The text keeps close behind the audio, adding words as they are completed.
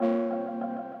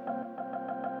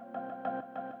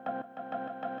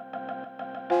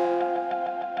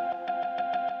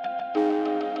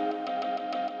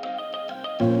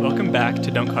Welcome back to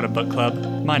Don't Call It a Book Club.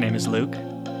 My name is Luke.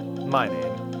 My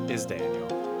name is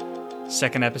Daniel.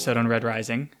 Second episode on Red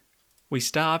Rising. We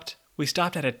stopped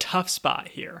at a tough spot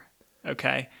here.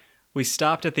 Okay? We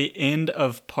stopped at the end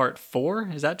of part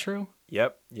 4. Is that true?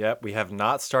 Yep. We have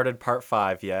not started part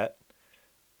 5 yet.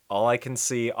 All I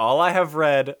have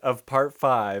read of part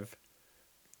 5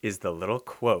 is the little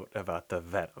quote about the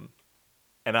venom.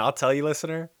 And I'll tell you,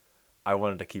 listener, I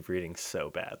wanted to keep reading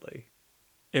so badly.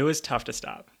 It was tough to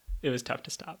stop.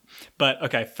 But,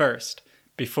 okay, first,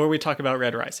 before we talk about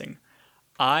Red Rising,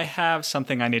 I have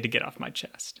something I need to get off my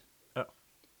chest. Oh.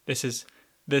 This is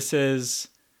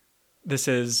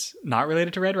not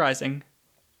related to Red Rising.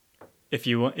 If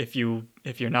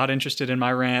you're not interested in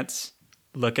my rants,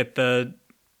 look at the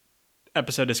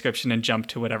episode description and jump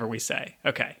to whatever we say.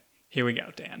 Okay, here we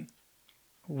go, Dan.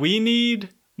 We need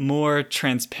more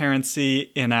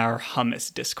transparency in our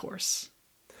hummus discourse.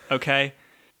 Okay?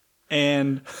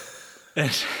 And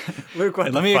Luke, what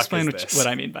and the let me fuck explain is this? what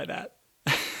I mean by that.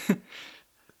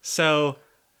 So,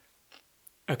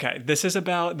 okay, this is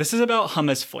about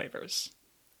hummus flavors.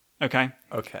 Okay?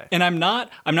 Okay. And I'm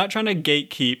not trying to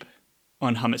gatekeep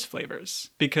on hummus flavors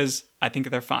because I think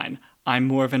they're fine. I'm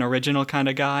more of an original kind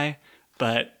of guy,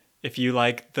 but if you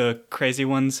like the crazy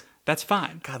ones, that's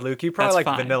fine. God, Luke, you probably That's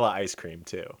like fine. vanilla ice cream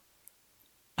too.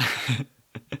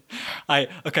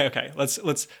 Okay.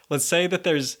 Let's say that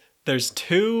there's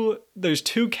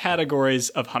two categories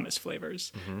of hummus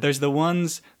flavors. Mm-hmm. There's the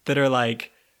ones that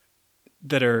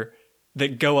are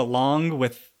that go along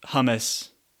with hummus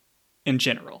in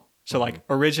general. So like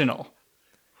original,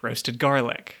 roasted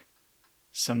garlic,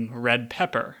 some red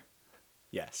pepper,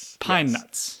 Yes. pine yes.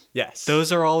 nuts. Yes.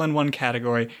 Those are all in one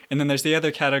category. And then there's the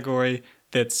other category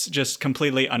that's just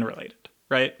completely unrelated,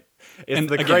 right? It's and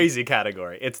the again- crazy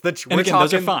category. It's the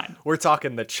those are fine. We're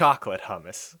talking the chocolate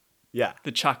hummus. Yeah.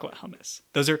 The chocolate hummus.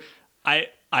 Those are I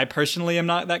personally am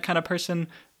not that kind of person,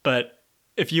 but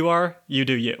if you are, you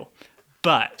do you.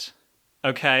 But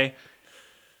okay,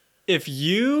 if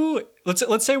you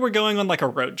let's say we're going on like a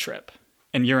road trip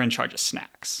and you're in charge of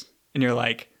snacks and you're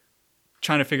like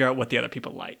trying to figure out what the other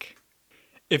people like.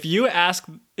 If you ask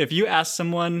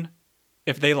someone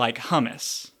if they like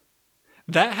hummus,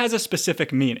 that has a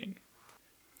specific meaning.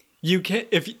 You can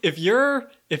if you're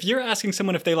asking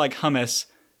someone if they like hummus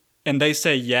and they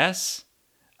say yes,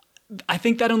 I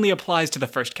think that only applies to the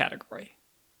first category.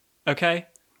 Okay?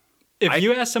 If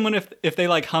you ask someone if they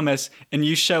like hummus and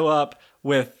you show up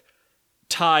with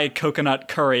Thai coconut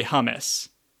curry hummus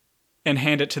and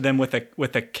hand it to them with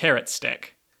a carrot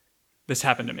stick. This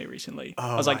happened to me recently.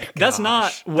 I was my like, that's not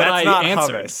gosh. what That's I not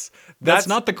answered. hummus. That's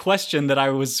not the question that I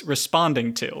was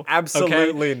responding to. Okay?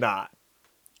 Absolutely not.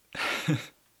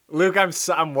 Luke, I'm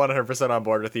 100% on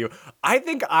board with you. I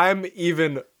think I'm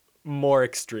even more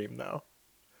extreme though.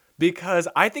 Because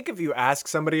I think if you ask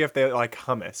somebody if they like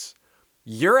hummus,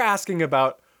 you're asking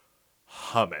about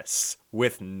hummus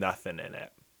with nothing in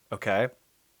it. Okay?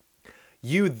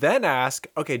 You then ask,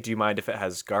 okay, do you mind if it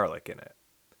has garlic in it?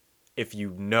 If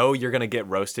you know you're going to get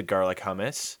roasted garlic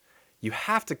hummus, you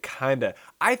have to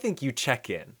I think you check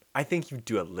in. I think you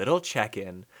do a little check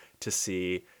in to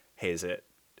see, hey, is it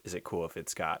cool if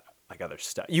it's got like other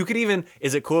stuff?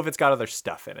 Is it cool if it's got other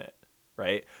stuff in it?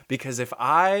 Right? Because if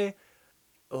I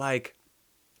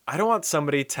don't want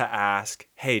somebody to ask,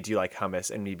 hey, do you like hummus?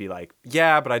 And me be like,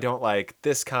 yeah, but I don't like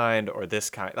this kind or this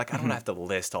kind. Like, I don't have to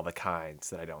list all the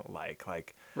kinds that I don't like.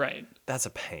 Like, Right. that's a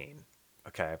pain.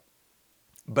 Okay.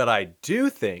 But I do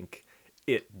think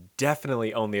it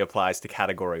definitely only applies to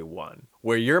category 1,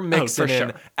 where you're mixing in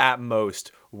sure. at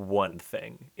most one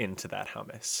thing into that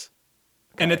hummus.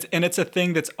 And it's a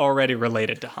thing that's already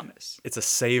related to hummus. It's a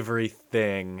savory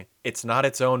thing. It's not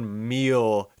its own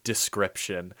meal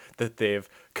description that they've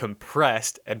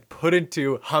compressed and put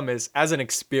into hummus as an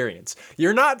experience.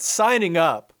 You're not signing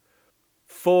up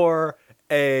for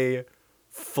a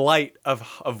flight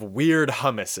of weird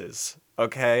hummuses,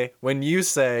 okay? When you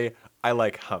say, I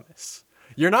like hummus.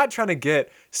 You're not trying to get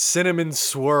cinnamon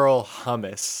swirl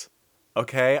hummus,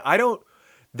 okay?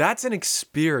 That's an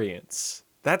experience.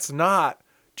 That's not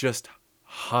just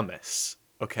hummus,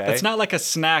 okay? It's not like a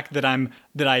snack that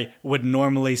I would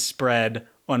normally spread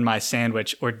on my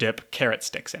sandwich or dip carrot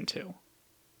sticks into.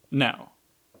 No.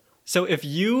 So if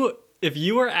you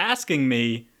are asking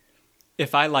me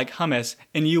if I like hummus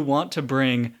and you want to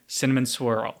bring cinnamon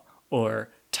swirl or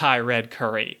Thai red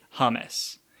curry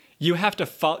hummus, you have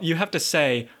to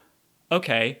say,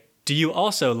 okay, do you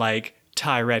also like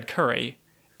Thai red curry?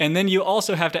 And then you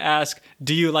also have to ask,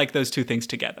 do you like those two things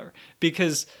together?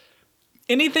 Because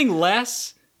anything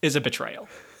less is a betrayal.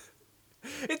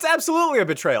 It's absolutely a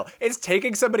betrayal. It's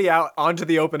taking somebody out onto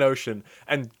the open ocean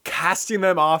and casting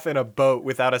them off in a boat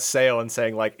without a sail and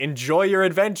saying, like, enjoy your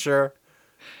adventure.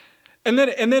 And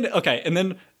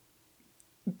then,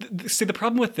 see, the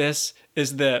problem with this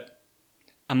is that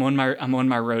I'm on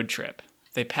my road trip.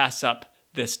 They pass up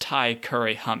this Thai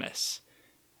curry hummus.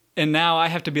 And now I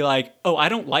have to be like, oh, I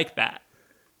don't like that.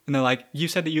 And they're like, you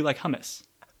said that you like hummus.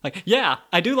 Like, yeah,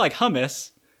 I do like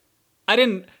hummus. I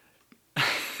didn't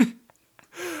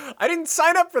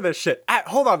sign up for this shit.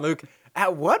 Hold on, Luke.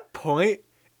 At what point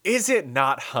is it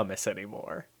not hummus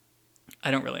anymore?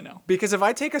 I don't really know. Because if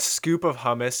I take a scoop of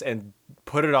hummus and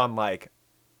put it on, like,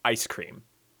 ice cream,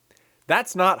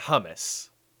 that's not hummus.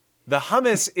 The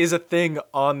hummus is a thing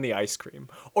on the ice cream.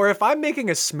 Or if I'm making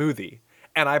a smoothie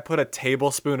and I put a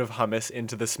tablespoon of hummus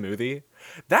into the smoothie,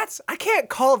 I can't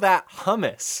call that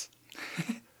hummus.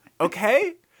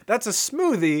 Okay? That's a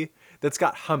smoothie that's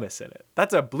got hummus in it.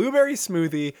 That's a blueberry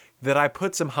smoothie that I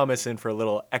put some hummus in for a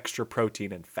little extra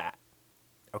protein and fat.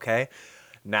 Okay?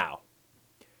 Now,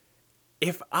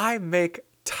 if I make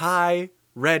Thai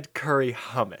red curry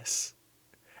hummus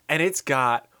and it's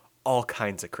got all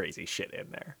kinds of crazy shit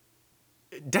in there,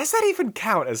 does that even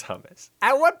count as hummus?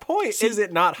 At what point is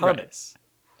it not hummus? Right.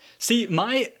 See,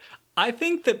 I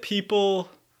think that people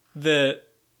that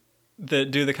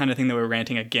do the kind of thing that we're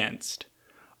ranting against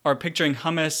are picturing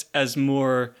hummus as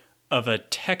more of a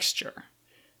texture.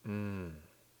 And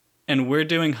we're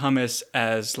doing hummus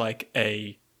as like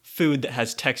a food that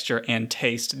has texture and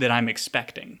taste that I'm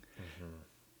expecting.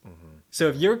 So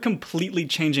if you're completely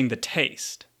changing the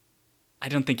taste, I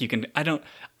don't think you can,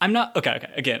 okay,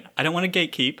 again, I don't want to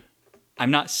gatekeep. I'm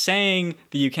not saying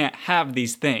that you can't have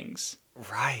these things.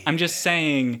 Right. I'm just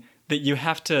saying that you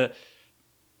have to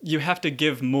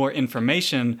give more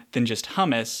information than just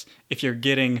hummus if you're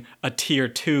getting a tier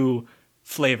 2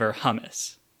 flavor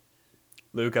hummus.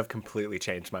 Luke, I've completely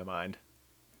changed my mind.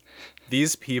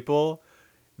 These people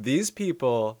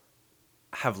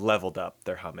have leveled up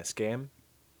their hummus game.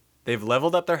 They've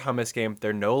leveled up their hummus game.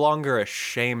 They're no longer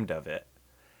ashamed of it.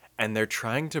 And they're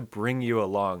trying to bring you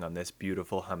along on this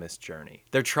beautiful hummus journey.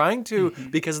 They're trying to,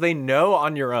 because they know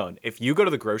on your own, if you go to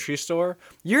the grocery store,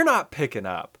 you're not picking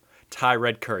up Thai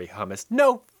red curry hummus.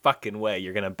 No fucking way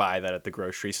you're going to buy that at the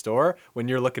grocery store when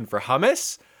you're looking for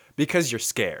hummus, because you're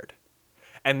scared.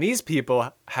 And these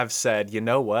people have said, you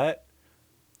know what?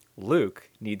 Luke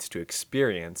needs to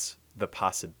experience the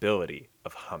possibility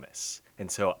of hummus. And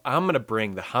so I'm going to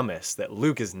bring the hummus that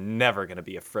Luke is never going to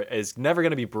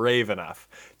be brave enough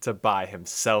to buy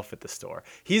himself at the store.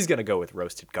 He's going to go with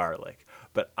roasted garlic,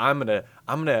 but I'm going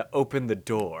to open the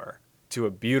door to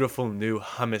a beautiful new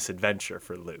hummus adventure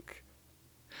for Luke.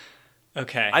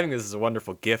 Okay. I think this is a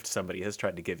wonderful gift somebody has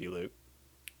tried to give you, Luke.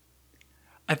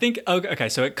 I think, okay,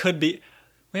 so it could be,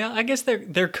 well, I guess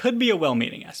there could be a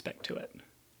well-meaning aspect to it.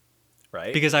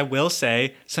 Right? Because I will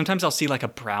say, sometimes I'll see like a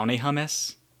brownie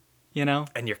hummus, you know?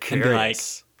 And you're And be like,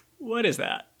 curious. what is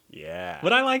that? Yeah.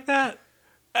 Would I like that?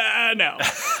 No.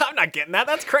 I'm not getting that.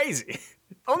 That's crazy.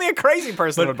 Only a crazy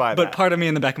person would buy that. But part of me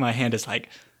in the back of my hand is like,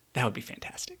 that would be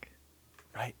fantastic.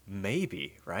 Right?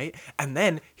 Maybe, right? And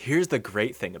then here's the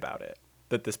great thing about it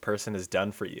that this person has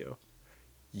done for you.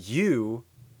 You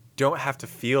don't have to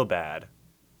feel bad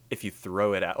if you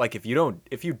throw it out. Like if you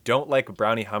don't like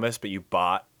brownie hummus, but you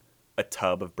bought a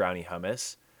tub of brownie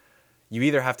hummus, you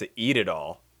either have to eat it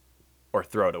all or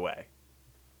throw it away.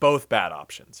 Both bad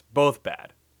options. Both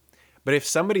bad. But if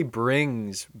somebody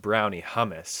brings brownie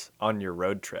hummus on your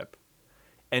road trip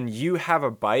and you have a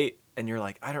bite and you're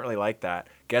like, I don't really like that,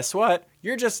 guess what?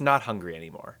 You're just not hungry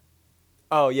anymore.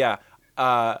 Oh, yeah.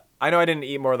 I know I didn't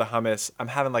eat more of the hummus. I'm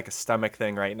having like a stomach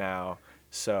thing right now.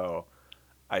 So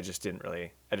I didn't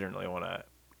really want to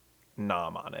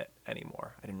nom on it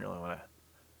anymore. I didn't really want to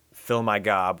fill my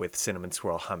gob with cinnamon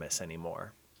swirl hummus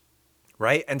anymore.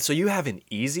 Right? And so you have an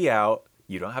easy out.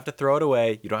 You don't have to throw it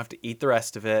away. You don't have to eat the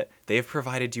rest of it. They've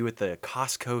provided you with the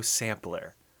Costco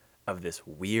sampler of this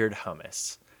weird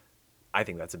hummus. I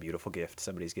think that's a beautiful gift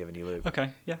somebody's given you, Luke. Okay,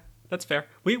 yeah, that's fair.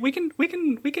 We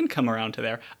can come around to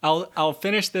there. I'll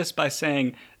finish this by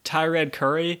saying Thai red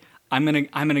curry. I'm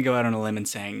gonna go out on a limb and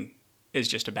saying is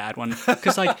just a bad one,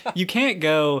 because like you can't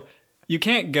go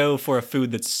for a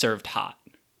food that's served hot.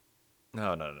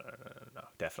 No,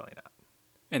 definitely not.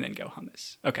 And then go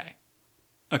hummus. Okay.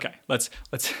 Let's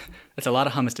that's a lot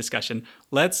of hummus discussion.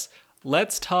 Let's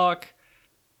talk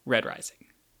Red Rising.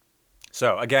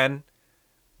 So again,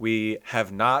 we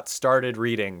have not started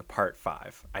reading part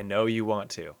 5. I know you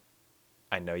want to.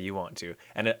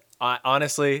 And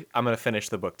honestly, I'm going to finish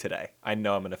the book today. I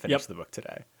know I'm going to finish the book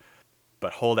today.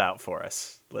 But hold out for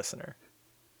us, listener.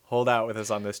 hold out with us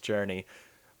on this journey.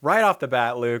 Right off the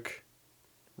bat, Luke,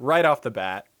 right off the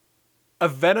bat, a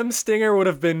venom stinger would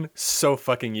have been so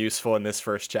fucking useful in this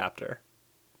first chapter.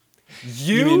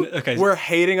 Were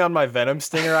hating on my venom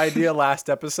stinger idea last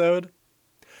episode.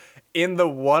 In the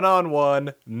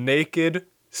one-on-one naked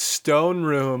stone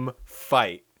room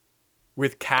fight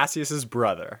with Cassius's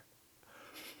brother,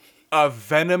 a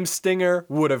venom stinger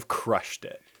would have crushed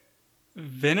it.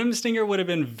 Venom stinger would have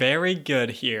been very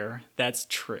good here. That's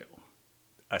true.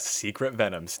 A secret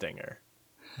venom stinger.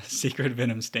 Secret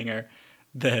venom stinger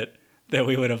that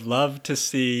we would have loved to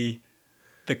see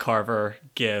the Carver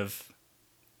give.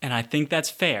 And I think that's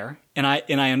fair. And I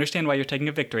understand why you're taking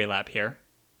a victory lap here.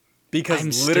 Because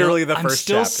the first chapter. I'm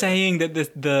still saying that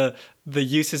the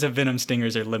uses of venom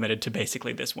stingers are limited to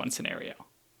basically this one scenario.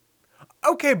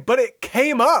 Okay, but it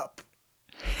came up.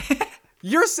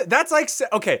 That's like,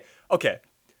 okay.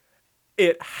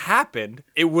 It happened.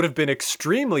 It would have been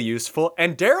extremely useful,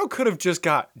 and Darrow could have just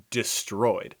got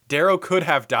destroyed. Darrow could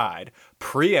have died.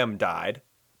 Priam died.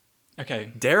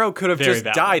 Okay. Darrow could have just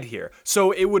died here.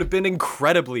 So it would have been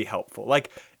incredibly helpful.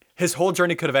 Like, his whole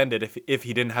journey could have ended if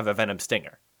he didn't have a venom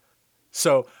stinger.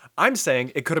 So I'm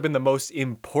saying it could have been the most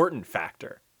important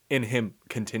factor in him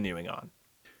continuing on.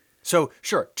 So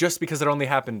sure, just because it only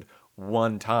happened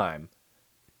one time,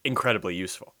 incredibly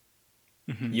useful.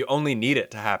 Mm-hmm. You only need it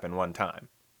to happen one time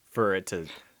for it to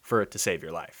save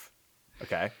your life.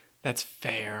 Okay? That's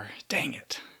fair. Dang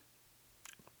it.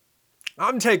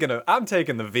 I'm taking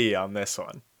the V on this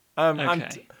one.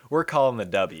 We're calling the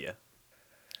W.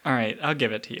 All right, I'll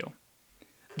give it to you.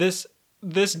 This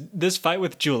fight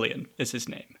with Julian is his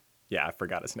name. Yeah, I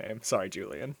forgot his name. Sorry,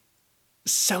 Julian.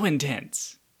 So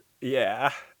intense.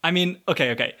 Yeah. I mean,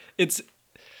 okay. It's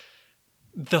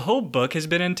the whole book has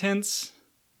been intense,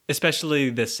 especially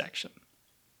this section.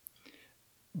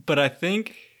 But I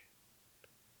think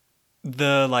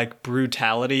the like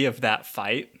brutality of that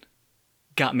fight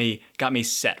got me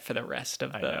set for the rest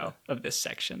of this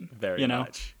section. Very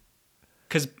much.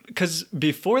 Cuz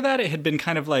before that it had been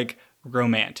kind of like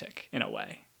romantic in a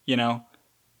way, you know?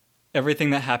 Everything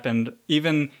that happened,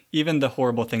 even the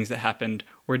horrible things that happened,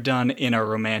 were done in a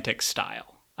romantic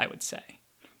style, I would say.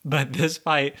 But this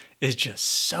fight is just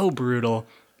so brutal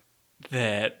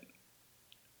that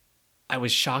I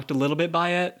was shocked a little bit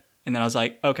by it, and then I was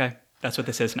like, okay, that's what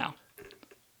this is now.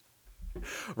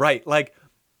 Right, like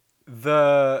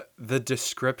the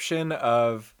description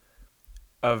of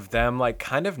them like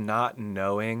kind of not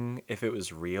knowing if it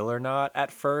was real or not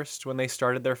at first when they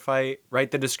started their fight,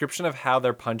 right? The description of how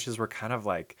their punches were kind of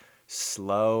like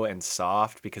slow and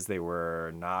soft because they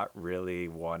were not really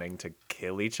wanting to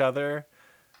kill each other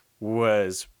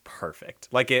was perfect.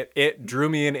 Like it drew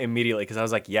me in immediately because I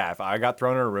was like, yeah, if I got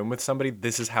thrown in a room with somebody,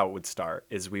 this is how it would start,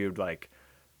 is we would like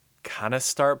kind of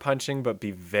start punching but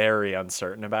be very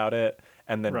uncertain about it.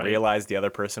 And then realize the other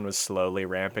person was slowly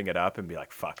ramping it up and be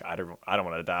like, fuck, I don't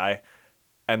want to die.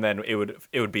 And then it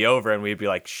would be over and we'd be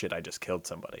like, shit, I just killed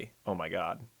somebody. Oh my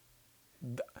God.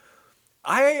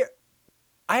 I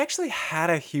actually had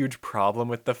a huge problem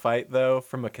with the fight though,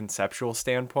 from a conceptual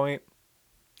standpoint.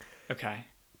 Okay.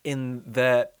 In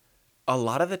that a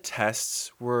lot of the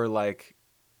tests were like,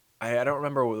 I don't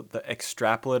remember the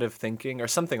extrapolative thinking or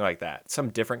something like that. Some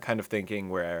different kind of thinking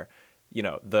where, you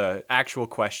know, the actual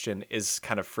question is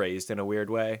kind of phrased in a weird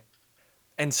way.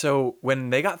 And so when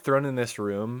they got thrown in this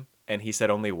room and he said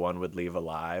only one would leave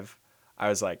alive, I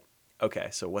was like, okay,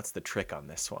 so what's the trick on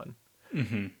this one?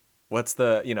 Mm-hmm. What's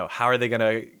the, you know, how are they going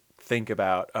to think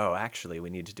about, oh, actually, we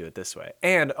need to do it this way?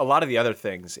 And a lot of the other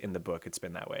things in the book, it's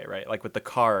been that way, right? Like with the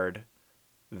card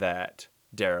that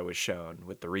Darrow was shown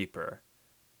with the Reaper.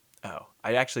 Oh,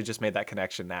 I actually just made that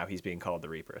connection now. He's being called the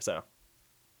Reaper. So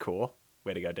cool.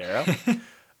 Way to go, Darrow.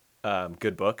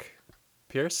 Good book,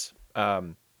 Pierce.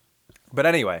 But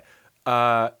anyway,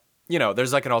 you know,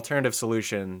 there's like an alternative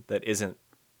solution that isn't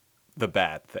the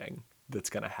bad thing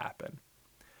that's going to happen.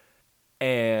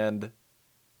 And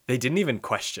they didn't even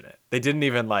question it. They didn't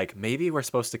even like, maybe we're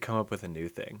supposed to come up with a new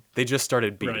thing. They just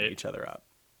started beating each other up.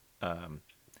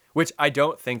 Which I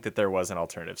don't think that there was an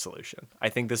alternative solution. I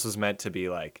think this was meant to be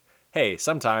like, hey,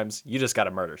 sometimes you just got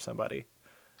to murder somebody.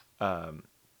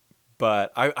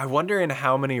 But I wonder in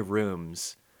how many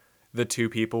rooms the two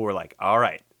people were like, all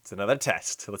right, it's another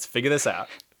test. Let's figure this out.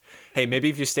 Hey, maybe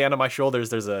if you stand on my shoulders,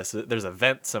 there's a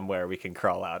vent somewhere we can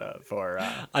crawl out of. Or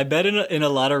I bet in a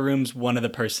lot of rooms, one of the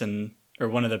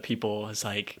people is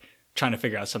like trying to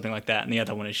figure out something like that, and the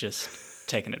other one is just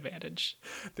taking advantage.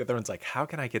 The other one's like, how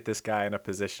can I get this guy in a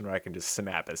position where I can just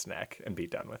snap his neck and be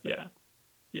done with it?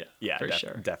 Yeah, for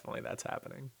sure. Definitely that's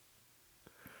happening.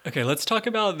 Okay, let's talk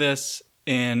about this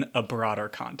in a broader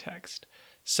context.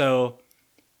 So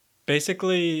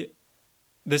basically,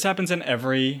 this happens in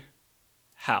every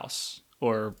house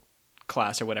or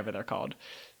class or whatever they're called.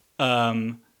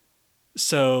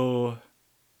 So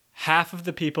half of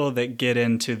the people that get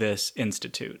into this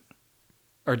institute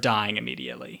are dying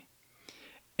immediately.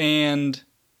 And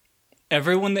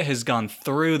everyone that has gone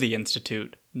through the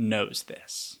institute knows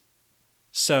this.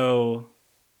 So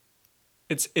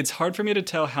it's hard for me to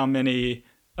tell how many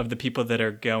of the people that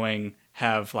are going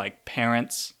have like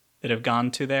parents that have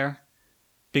gone to there,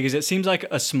 because it seems like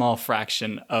a small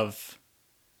fraction of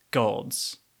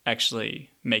golds actually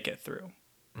make it through.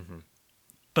 Mm-hmm.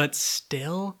 But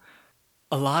still,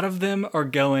 a lot of them are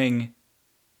going,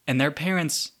 and their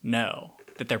parents know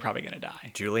that they're probably going to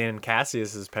die. Julian and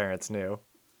Cassius's parents knew.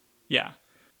 Yeah.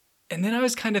 And then I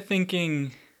was kind of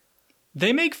thinking,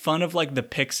 they make fun of like the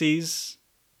pixies,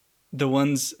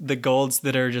 the golds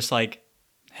that are just like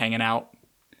hanging out,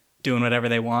 doing whatever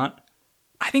they want.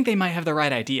 I think they might have the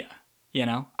right idea, you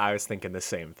know? I was thinking the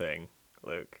same thing,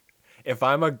 Luke. If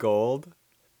I'm a gold,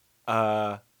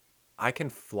 I can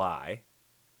fly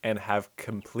and have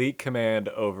complete command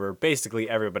over basically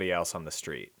everybody else on the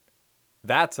street.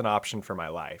 That's an option for my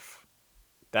life.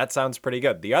 That sounds pretty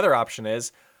good. The other option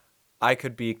is I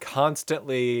could be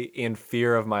constantly in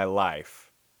fear of my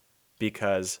life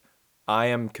because I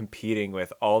am competing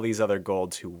with all these other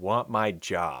golds who want my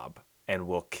job and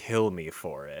will kill me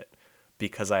for it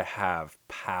because I have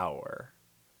power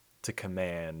to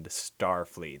command star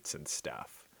fleets and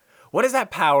stuff. What is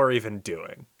that power even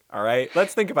doing? All right,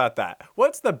 let's think about that.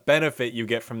 What's the benefit you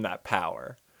get from that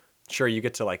power? Sure, you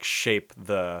get to like shape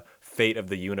the fate of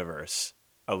the universe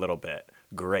a little bit.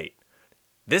 Great.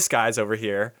 This guy's over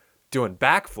here doing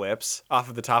backflips off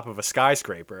of the top of a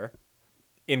skyscraper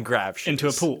in grab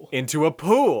shoes. Into a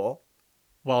pool.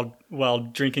 While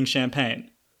drinking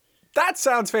champagne. That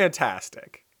sounds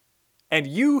fantastic. And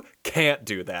you can't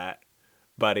do that,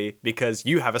 buddy, because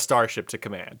you have a starship to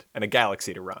command and a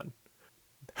galaxy to run.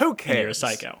 Who cares? And you're a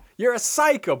psycho. You're a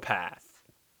psychopath.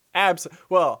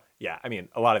 Well, yeah, I mean,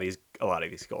 a lot of these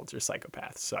golds are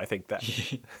psychopaths, so I think that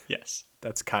yes,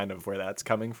 that's kind of where that's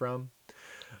coming from.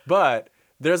 But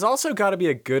there's also got to be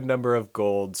a good number of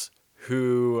golds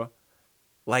who,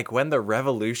 like, when the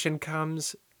revolution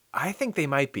comes, I think they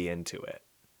might be into it.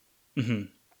 Mm-hmm.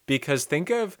 Because think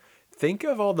of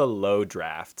all the low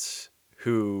drafts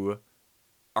who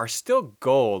are still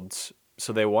golds,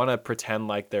 so they want to pretend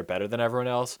like they're better than everyone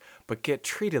else, but get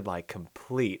treated like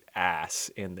complete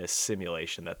ass in this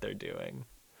simulation that they're doing.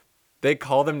 They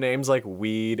call them names like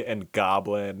Weed and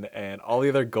Goblin, and all the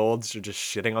other golds are just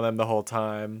shitting on them the whole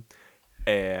time.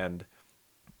 And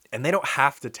they don't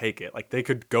have to take it. Like, they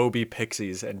could go be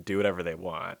pixies and do whatever they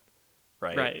want,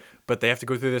 right? Right. But they have to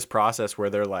go through this process where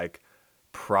they're like,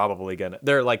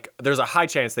 there's a high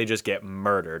chance they just get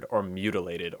murdered or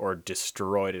mutilated or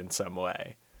destroyed in some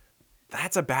way.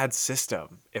 That's a bad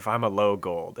system. If I'm a low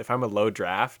gold, if I'm a low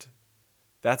draft,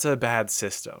 that's a bad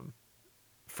system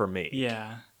for me.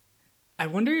 Yeah. I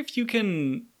wonder if you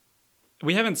can,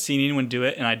 we haven't seen anyone do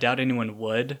it and I doubt anyone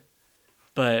would,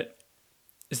 but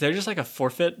is there just like a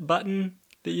forfeit button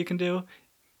that you can do?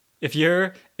 If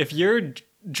you're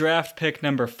draft pick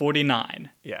number 49,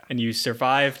 yeah, and you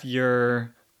survived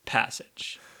your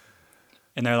passage,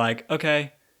 and they're like,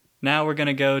 okay, now we're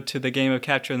gonna go to the game of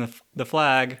capturing the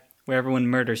flag where everyone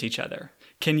murders each other.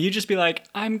 Can you just be like,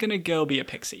 I'm gonna go be a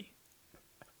pixie?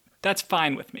 That's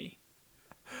fine with me.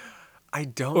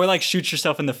 Or like shoot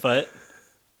yourself in the foot.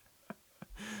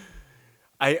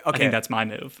 I think that's my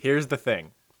move. Here's the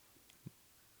thing.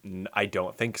 I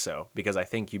don't think so, because I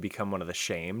think you become one of the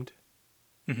shamed.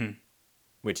 Mm-hmm.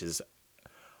 Which is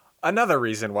another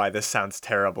reason why this sounds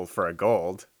terrible for a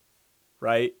gold,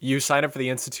 right? You sign up for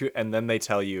the Institute and then they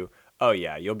tell you, oh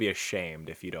yeah, you'll be ashamed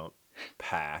if you don't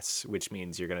pass, which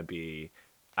means you're going to be,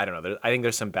 I don't know. I think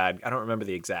there's some I don't remember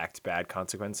the exact bad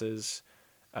consequences.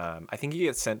 I think you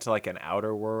get sent to like an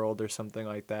outer world or something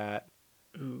like that.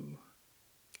 Ooh.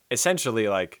 Essentially,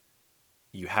 like,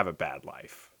 you have a bad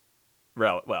life.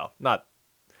 Well, not,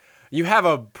 you have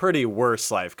a pretty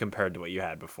worse life compared to what you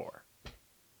had before.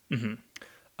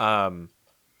 Mm-hmm.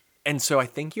 And so I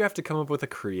think you have to come up with a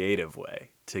creative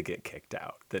way to get kicked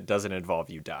out that doesn't involve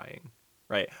you dying,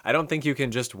 right? I don't think you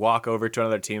can just walk over to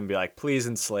another team and be like, please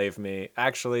enslave me.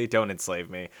 Actually, don't enslave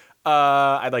me.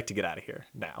 I'd like to get out of here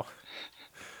now.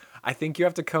 I think you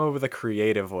have to come up with a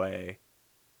creative way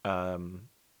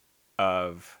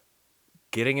of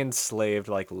getting enslaved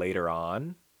like later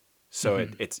on. So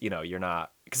it's, you know, you're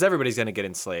not, because everybody's going to get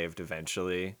enslaved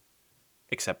eventually,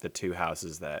 except the two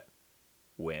houses that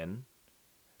win.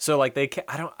 So like they can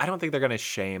I don't think they're gonna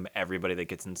shame everybody that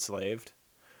gets enslaved.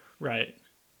 Right.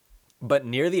 But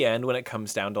near the end, when it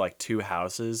comes down to like two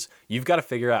houses, you've got to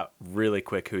figure out really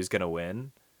quick who's gonna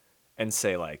win, and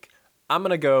say like, I'm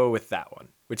gonna go with that one,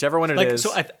 whichever one it Like is.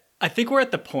 so I think we're at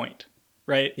the point,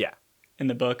 right? Yeah. In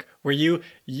the book where you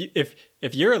if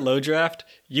you're a low draft,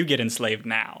 you get enslaved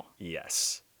now.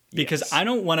 Yes. Because Yes. I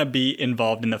don't want to be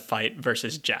involved in the fight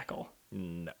versus Jackal.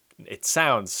 No, it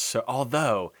sounds so.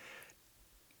 Although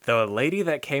the lady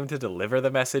that came to deliver the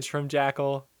message from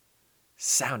Jackal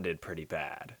sounded pretty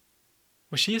bad.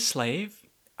 Was she a slave?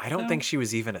 I don't No. think she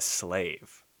was even a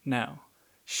slave. No.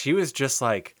 She was just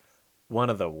like one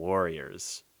of the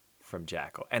warriors from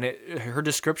Jackal. And her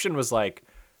description was like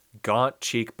gaunt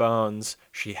cheekbones.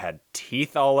 She had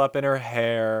teeth all up in her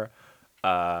hair.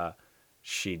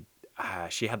 She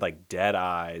had like dead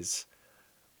eyes.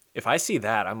 If I see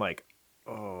that, I'm like,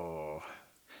 oh,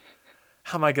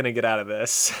 how am I going to get out of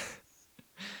this?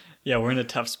 Yeah, we're in a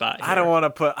tough spot here. I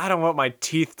don't want my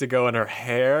teeth to go in her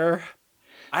hair.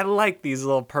 I like these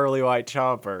little pearly white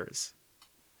chompers.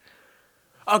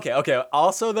 Okay.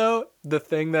 Also, though, the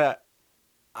thing that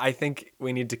I think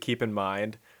we need to keep in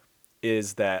mind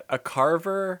is that a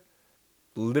carver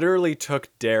literally took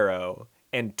Darrow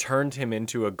and turned him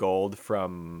into a gold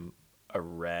from a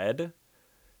red.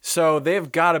 So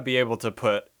they've got to be able to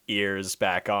put ears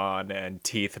back on and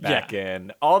teeth back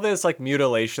in. All this like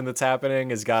mutilation that's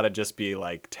happening has got to just be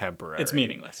like temporary. It's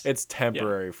meaningless. It's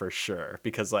temporary for sure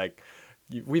because like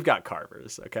we've got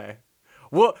carvers, okay?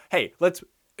 Well, hey,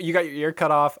 you got your ear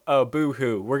cut off. Oh,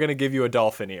 boo-hoo. We're going to give you a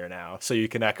dolphin ear now so you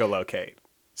can echolocate.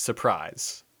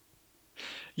 Surprise.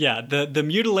 Yeah, the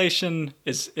mutilation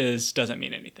is doesn't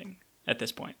mean anything at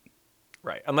this point.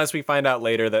 Right. Unless we find out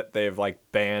later that they've like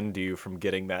banned you from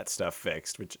getting that stuff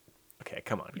fixed, which okay,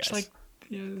 come on, guys. It's like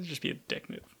it'd just be a dick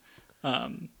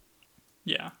move.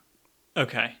 Yeah.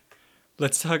 Okay.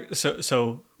 Let's talk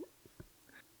so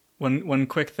one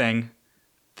quick thing.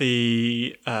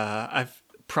 The I've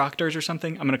proctors or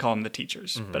something. I'm going to call them the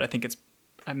teachers, but I think it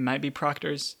might be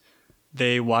proctors.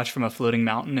 They watch from a floating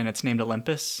mountain and it's named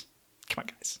Olympus. Come on,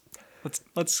 guys.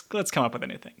 Let's come up with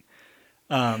anything.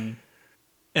 And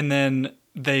then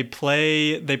they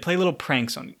play little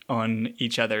pranks on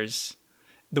each other's.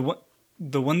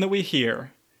 The one that we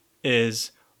hear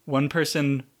is one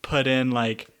person put in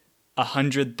like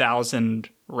 100,000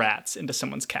 rats into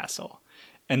someone's castle,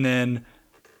 and then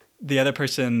the other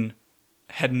person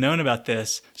had known about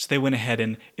this, so they went ahead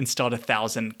and installed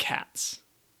 1,000 cats.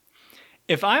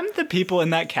 If I'm the people in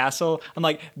that castle, I'm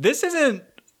like, this isn't.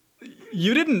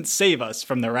 You didn't save us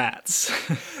from the rats.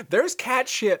 There's cat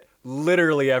shit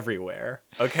literally everywhere,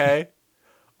 okay?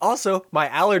 Also, my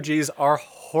allergies are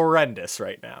horrendous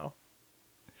right now.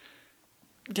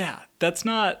 Yeah, that's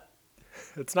not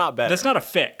It's not better. that's not a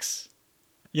fix.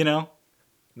 You know?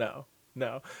 No.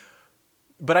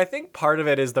 But I think part of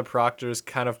it is the proctors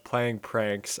kind of playing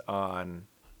pranks on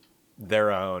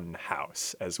their own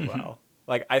house as well.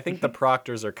 Like, I think the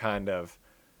proctors are kind of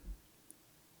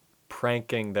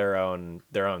pranking their own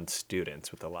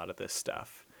students with a lot of this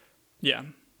stuff. Yeah.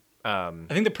 I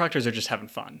think the proctors are just having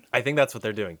fun. I think that's what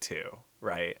they're doing too,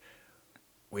 right?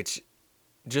 Which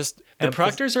just The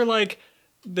proctors are like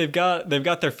they've got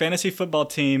their fantasy football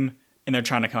team and they're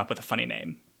trying to come up with a funny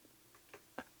name.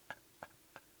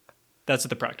 That's what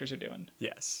the proctors are doing.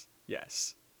 Yes.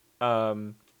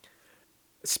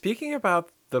 Speaking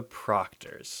about the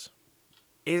proctors,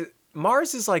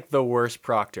 Mars is like the worst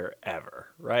proctor ever,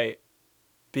 right?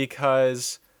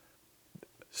 Because,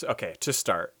 okay, to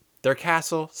start, their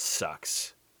castle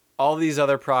sucks. All these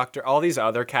other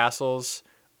castles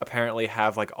apparently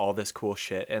have like all this cool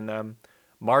shit in them.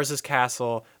 Mars's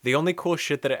castle, the only cool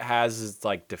shit that it has is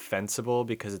like defensible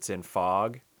because it's in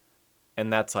fog,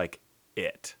 and that's like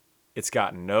it. It's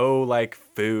got no like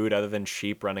food other than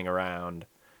sheep running around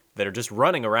that are just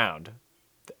running around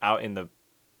out in the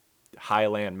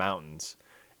highland mountains,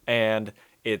 and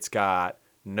it's got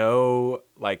no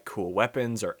like cool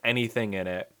weapons or anything in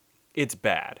it. It's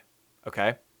bad.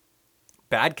 Okay?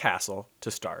 Bad castle to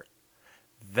start.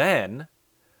 Then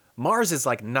Mars is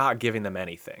like not giving them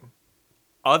anything.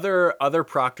 Other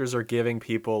proctors are giving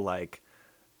people like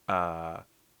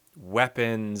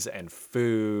weapons and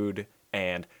food,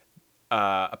 and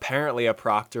apparently a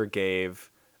proctor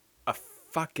gave a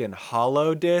fucking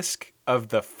hollow disc of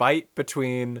the fight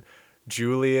between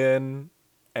Julian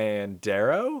and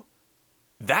Darrow.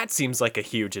 That seems like a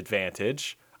huge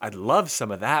advantage. I'd love some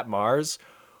of that, Mars.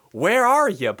 Where are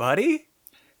you, buddy?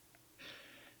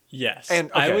 Yes.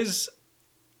 And, I okay. was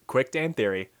Quick Dan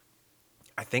theory.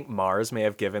 I think Mars may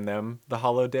have given them the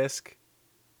hollow disc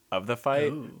of the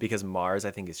fight Ooh. because Mars,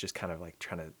 I think, is just kind of like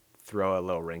trying to throw a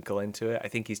little wrinkle into it. I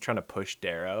think he's trying to push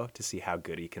Darrow to see how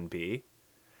good he can be.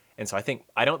 And so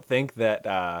I don't think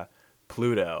that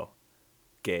Pluto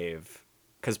gave,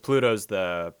 because Pluto's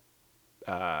the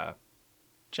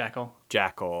Jackal.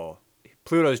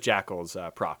 Pluto's Jackal's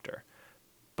proctor.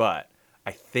 But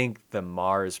I think the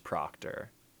Mars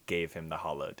proctor gave him the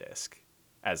hollow disc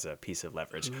as a piece of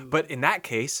leverage. Ooh. But in that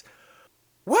case,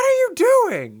 what are you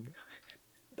doing?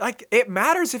 Like, it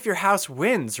matters if your house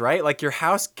wins, right? Like, your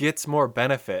house gets more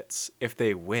benefits if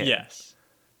they win. Yes.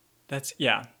 That's,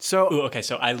 yeah. So, Ooh, okay,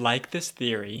 so I like this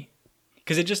theory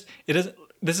because it doesn't,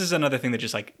 this is another thing that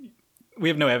just like, we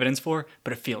have no evidence for,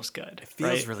 but it feels good. it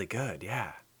feels right? really good,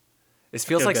 yeah. It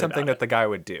feels feel like good something about that the guy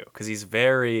would do because he's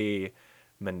very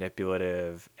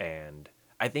manipulative, and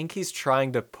I think he's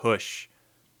trying to push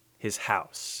his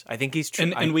house. I think he's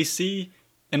and we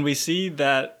see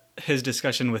that his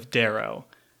discussion with Darrow,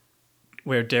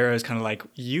 where Darrow is kind of like,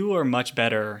 you are much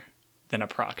better than a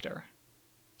proctor.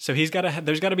 So there's got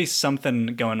to be something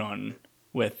going on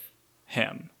with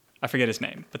him. I forget his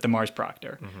name, but the Mars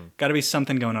proctor. Mm-hmm. Got to be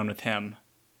something going on with him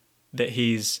that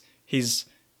he's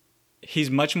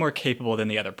much more capable than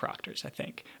the other proctors, I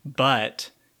think. But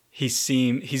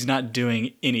he's not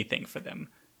doing anything for them.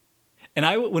 And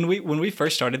when we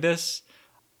first started this,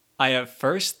 I at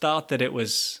first thought that it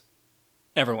was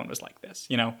everyone was like this,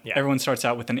 you know? Yeah. Everyone starts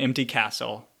out with an empty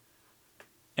castle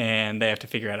and they have to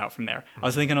figure it out from there. I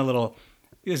was thinking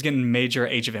it was getting major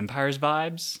Age of Empires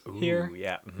vibes here. Ooh,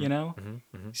 yeah. Mm-hmm. You know?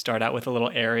 You start out with a little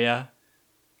area,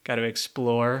 got to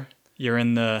explore. You're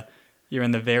in the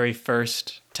very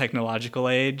first technological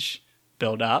age,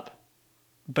 build up.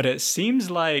 But it seems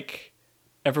like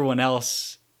everyone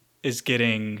else is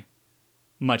getting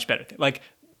much better. Like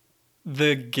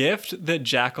the gift that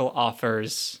Jackal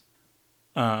offers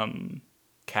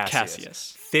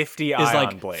Cassius 50 is ion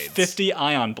like blades. 50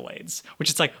 ion blades, which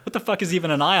it's like, what the fuck is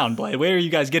even an ion blade? Where are you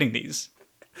guys getting these?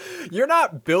 You're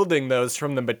not building those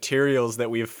from the materials that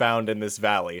we've found in this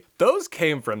valley. Those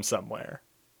came from somewhere.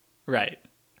 Right.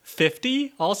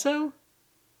 50 also?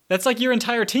 That's like your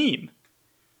entire team.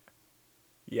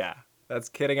 Yeah, that's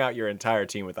kitting out your entire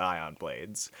team with ion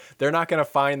blades. They're not going to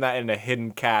find that in a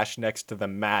hidden cache next to the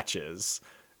matches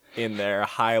in their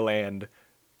Highland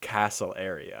castle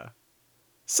area.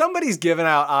 Somebody's giving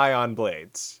out ion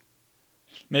blades.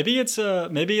 Maybe it's a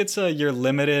you're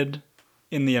limited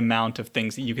in the amount of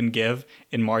things that you can give,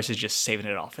 and Mars is just saving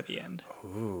it all for the end.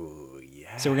 Ooh,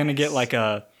 yeah. So we're gonna get like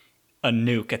a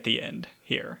nuke at the end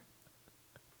here,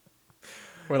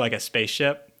 or like a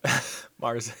spaceship.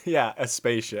 Mars, yeah, a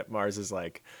spaceship. Mars is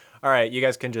like, all right, you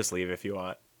guys can just leave if you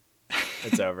want.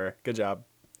 It's over. Good job.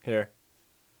 Here.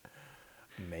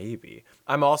 Maybe.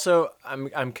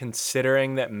 I'm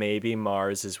considering that maybe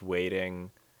Mars is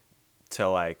waiting to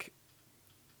like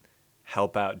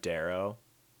help out Darrow.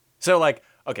 So like,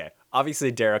 okay,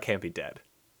 obviously Darrow can't be dead,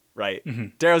 right?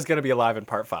 Mm-hmm. Darrow's gonna be alive in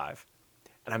part 5,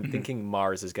 and I'm thinking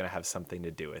Mars is gonna have something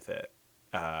to do with it.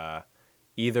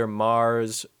 Either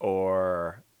Mars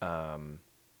or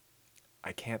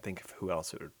I can't think of who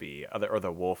else it would be. Or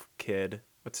the wolf kid.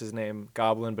 What's his name?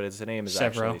 Goblin, but his name is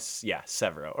Severo. actually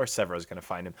Severo. Or Severo's going to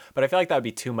find him. But I feel like that would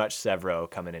be too much Severo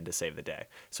coming in to save the day.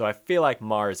 So I feel like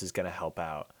Mars is going to help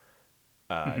out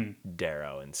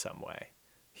Darrow in some way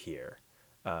here.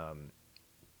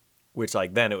 Which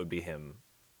like then it would be him.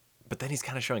 But then he's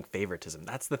kind of showing favoritism.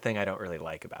 That's the thing I don't really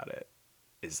like about it.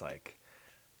 Is like,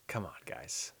 come on,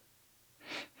 guys.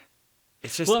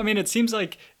 It's just, well, I mean, it seems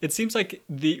like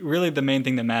the main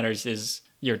thing that matters is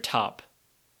your top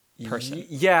person.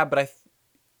 Yeah, but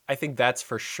I think that's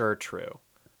for sure true.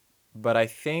 But I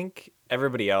think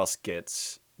everybody else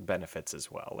gets benefits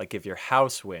as well. Like if your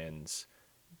house wins,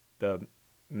 the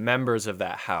members of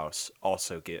that house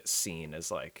also get seen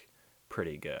as like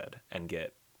pretty good and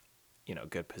get,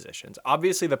 good positions.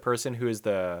 Obviously the person who is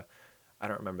I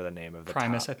don't remember the name of the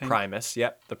Primus, top. I think. Primus,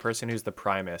 yep. The person who's the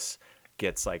Primus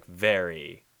gets like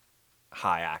very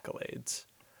high accolades.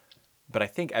 But I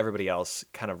think everybody else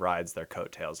kind of rides their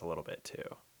coattails a little bit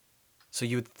too. So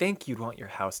you would think you'd want your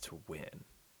house to win,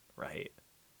 right?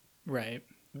 Right.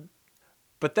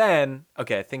 But then,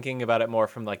 okay, thinking about it more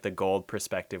from like the gold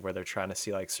perspective where they're trying to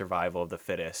see like survival of the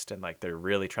fittest and like they're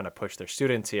really trying to push their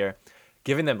students here,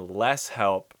 giving them less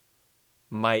help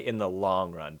might in the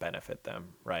long run benefit them,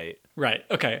 right? Right.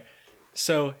 Okay.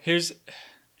 So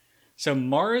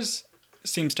Mars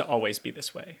seems to always be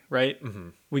this way, right? Mm-hmm.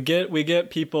 We get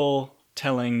people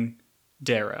telling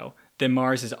Darrow that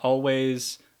Mars is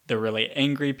always the really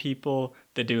angry people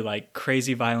that do like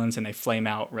crazy violence and they flame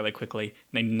out really quickly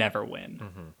and they never win.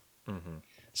 Mm-hmm. Mm-hmm.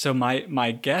 So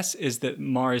my guess is that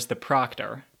Mars the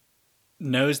Proctor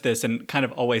knows this and kind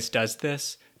of always does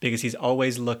this because he's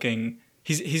always looking.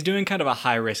 He's doing kind of a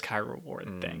high risk, high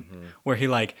reward thing where he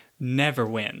like never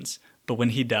wins, but when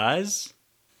he does,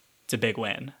 it's a big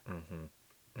win.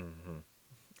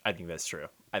 I think that's true.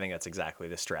 I think that's exactly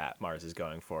the strat Mars is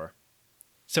going for.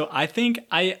 So I think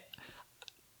I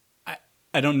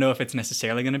don't know if it's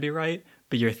necessarily going to be right,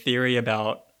 but your theory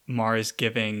about Mars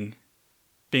being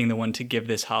the one to give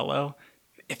this hollow,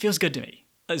 it feels good to me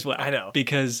as well. I know.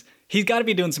 Because he's got to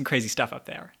be doing some crazy stuff up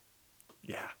there.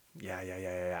 Yeah.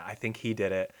 I think he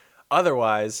did it.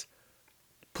 Otherwise,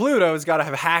 Pluto's got to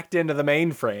have hacked into the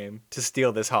mainframe to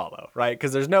steal this hollow, right?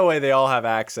 Because there's no way they all have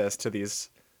access to these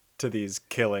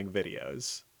killing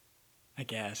videos. I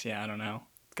guess, yeah, I don't know.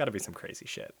 It's got to be some crazy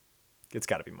shit. It's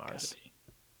got to be Mars.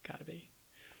 Gotta be.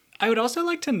 I would also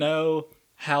like to know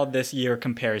how this year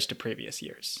compares to previous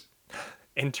years.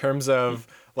 In terms of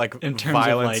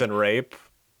violence and rape?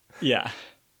 Yeah.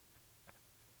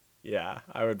 Yeah,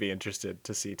 I would be interested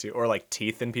to see too. Or like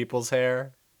teeth in people's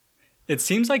hair. It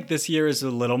seems like this year is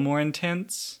a little more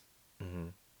intense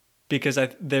because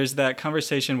there's that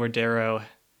conversation where Darrow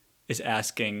is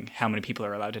asking how many people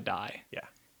are allowed to die. Yeah.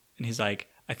 And he's like,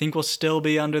 I think we'll still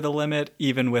be under the limit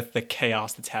even with the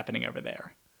chaos that's happening over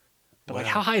there. But like,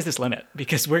 how high is this limit?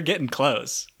 Because we're getting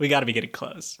close. We got to be getting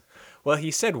close. Well,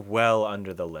 he said well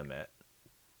under the limit.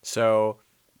 So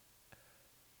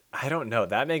I don't know.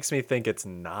 That makes me think it's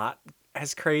not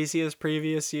as crazy as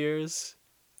previous years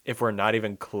if we're not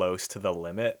even close to the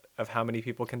limit of how many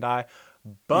people can die.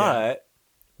 But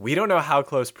we don't know how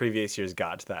close previous years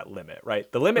got to that limit,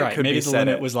 right? The limit could maybe be the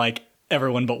limit was like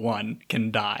everyone but one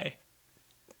can die.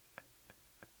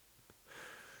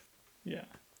 Yeah.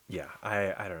 Yeah,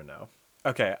 I don't know.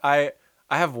 Okay, I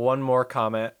have one more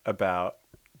comment about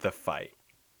the fight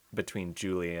between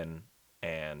Julian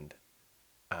and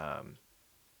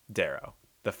Darrow.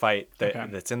 The fight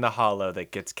that's in the hollow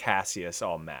that gets Cassius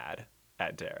all mad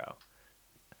at Darrow.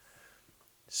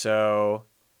 So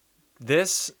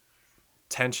this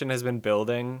tension has been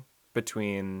building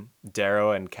between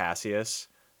Darrow and Cassius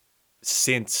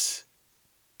since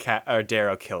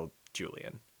Darrow killed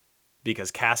Julian.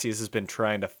 Because Cassius has been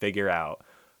trying to figure out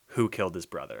who killed his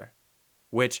brother.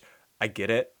 Which, I get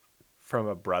it from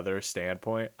a brother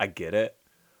standpoint. I get it.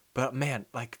 But man,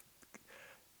 like,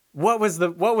 what was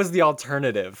the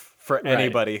alternative for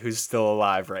anybody who's still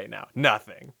alive right now?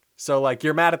 Nothing. So like,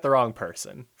 you're mad at the wrong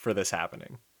person for this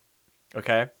happening.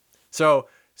 Okay? So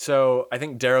I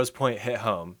think Darrow's point hit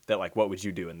home that like, what would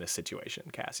you do in this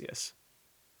situation, Cassius?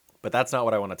 But that's not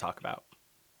what I want to talk about.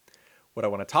 What I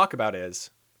want to talk about is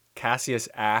Cassius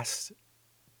asked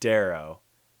Darrow,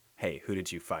 hey, who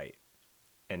did you fight?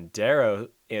 And Darrow,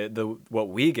 what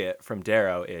we get from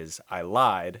Darrow is, I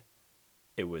lied.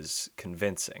 It was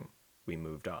convincing. We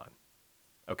moved on.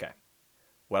 Okay.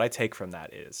 What I take from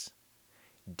that is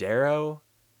Darrow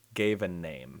gave a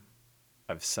name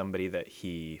of somebody that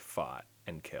he fought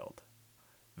and killed.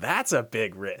 That's a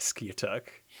big risk you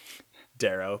took,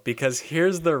 Darrow, because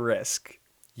here's the risk.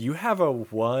 You have a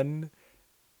 1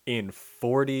 in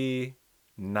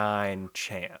 49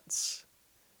 chance.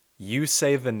 You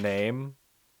say the name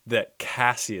that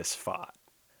Cassius fought.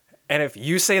 And if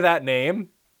you say that name,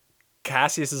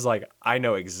 Cassius is like, I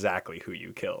know exactly who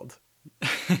you killed.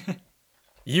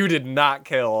 You did not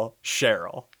kill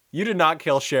Cheryl. You did not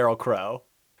kill Sheryl Crow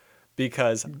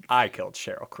because I killed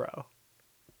Sheryl Crow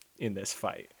in this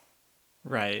fight.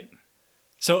 Right.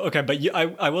 So, okay, but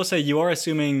I will say you are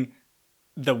assuming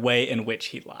the way in which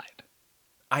he lied.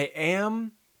 I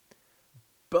am,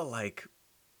 but like,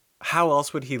 how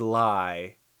else would he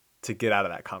lie to get out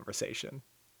of that conversation?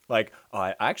 Like, oh,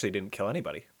 I actually didn't kill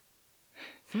anybody.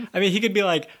 I mean, he could be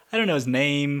like, I don't know his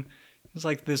name. It's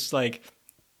like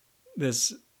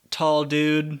this tall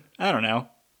dude. I don't know.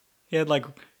 He had like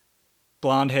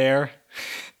blonde hair.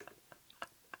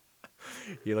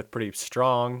 You look pretty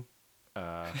strong.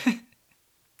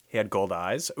 He had gold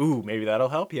eyes. Ooh, maybe that'll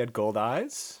help. He had gold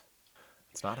eyes.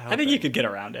 It's not helping. I think you could get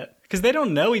around it because they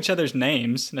don't know each other's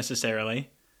names necessarily,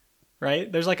 right?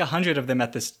 There's like 100 of them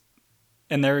at this,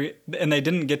 and they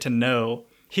didn't get to know.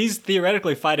 He's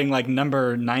theoretically fighting like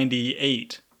number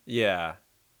 98. Yeah.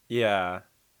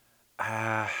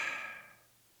 I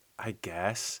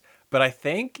guess, but I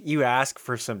think you ask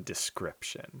for some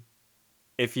description.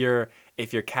 If you're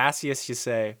Cassius, you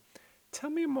say, "Tell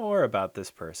me more about this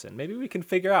person. Maybe we can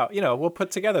figure out. We'll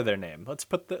put together their name. Let's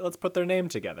put their name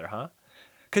together, huh?"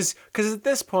 Because at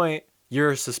this point,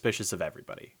 you're suspicious of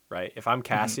everybody, right? If I'm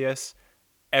Cassius,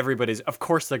 of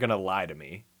course they're gonna lie to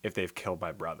me if they've killed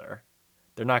my brother.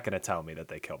 They're not gonna tell me that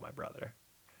they killed my brother.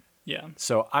 Yeah.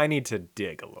 So I need to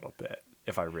dig a little bit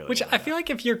if I really Which wanna I feel like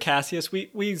if you're Cassius,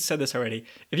 we said this already.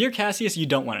 If you're Cassius, you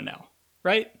don't want to know,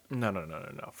 right?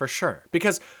 No, for sure.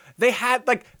 Because they had,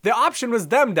 like, the option was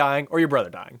them dying or your brother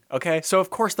dying, okay? So of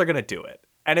course they're gonna do it.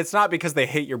 And it's not because they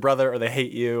hate your brother or they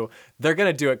hate you. They're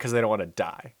gonna do it because they don't want to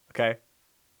die, okay?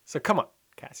 So come on,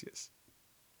 Cassius.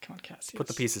 Come on, Cassius. Put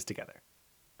the pieces together.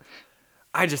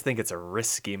 I just think it's a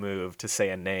risky move to say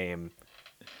a name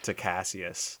to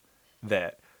Cassius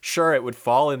that, sure, it would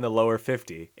fall in the lower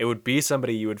 50. It would be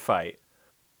somebody you would fight,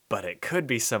 but it could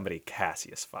be somebody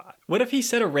Cassius fought. What if he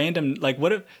said a random, like,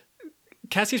 what if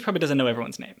Cassius probably doesn't know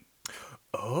everyone's name?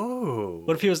 Oh.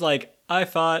 What if he was like, I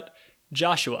fought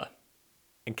Joshua?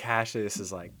 And Cassius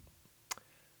is like,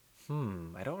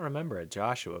 I don't remember a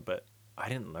Joshua, but I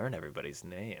didn't learn everybody's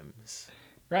names.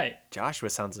 Right. Joshua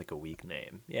sounds like a weak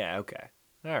name. Yeah, okay.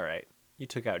 All right. You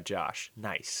took out Josh.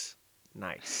 Nice.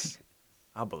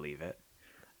 I'll believe it.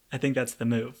 I think that's the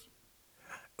move.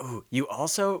 Ooh, you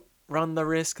also run the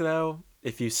risk, though,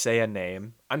 if you say a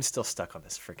name. I'm still stuck on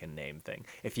this freaking name thing.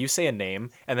 If you say a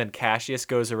name and then Cassius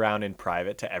goes around in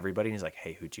private to everybody and he's like,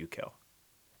 hey, who'd you kill?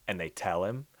 And they tell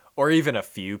him, or even a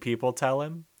few people tell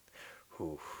him,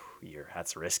 ooh,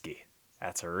 that's risky.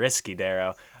 That's risky,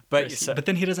 Darrow. But But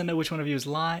then he doesn't know which one of you is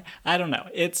lying. I don't know.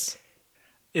 It's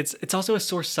also a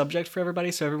sore subject for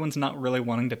everybody, so everyone's not really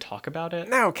wanting to talk about it.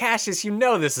 no, Cassius, you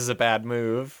know this is a bad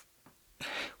move.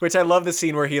 Which I love the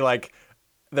scene where he, like,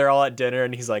 they're all at dinner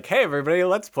and he's like, hey, everybody,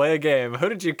 let's play a game. Who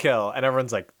did you kill? And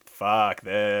everyone's like, fuck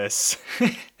this.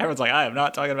 Everyone's like, I am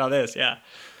not talking about this. Yeah.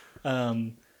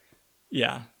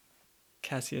 Yeah.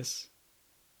 Cassius,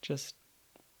 just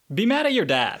be mad at your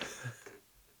dad.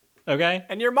 Okay?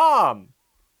 And your mom.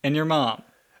 And your mom.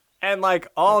 And, like,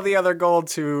 all the other gold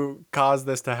to cause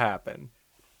this to happen.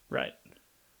 Right.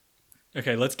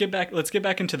 Okay, let's get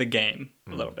back into the game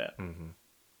a little bit. Mm-hmm.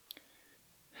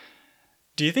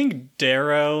 Do you think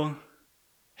Darrow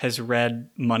has read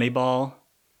Moneyball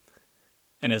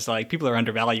and is like, people are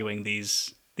undervaluing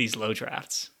these low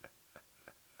drafts?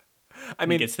 I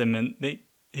mean, he gets them in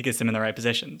the right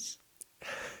positions.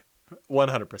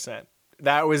 100%.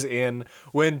 That was in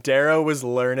when Darrow was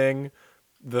learning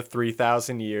the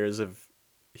 3,000 years of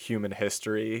human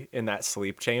history in that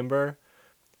sleep chamber.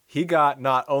 He got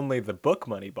not only the book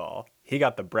Moneyball, he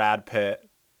got the Brad Pitt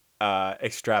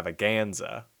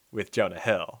extravaganza with Jonah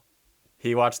Hill.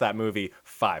 He watched that movie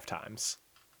 5 times.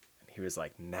 And he was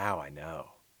like, now I know.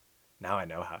 Now I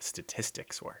know how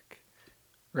statistics work.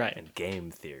 Right. And game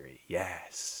theory.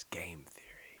 Yes, game theory.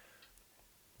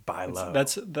 Buy low.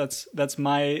 That's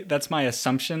my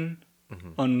assumption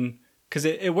on, because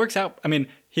it works out. I mean,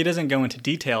 he doesn't go into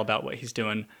detail about what he's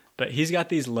doing, but he's got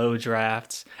these low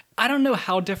drafts. I don't know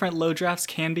how different low drafts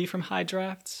can be from high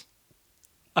drafts.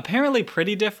 Apparently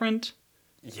pretty different,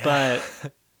 but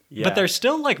but they're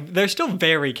still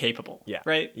very capable. Yeah.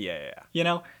 Right? Yeah. You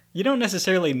know, you don't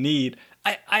necessarily need.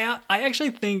 I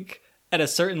actually think at a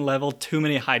certain level, too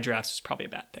many high drafts is probably a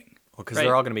bad thing. Well, because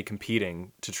they're all going to be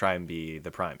competing to try and be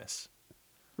the Primus.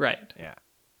 Right. Yeah.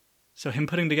 So him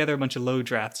putting together a bunch of low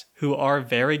drafts who are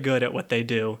very good at what they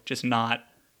do, just not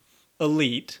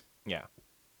elite. Yeah.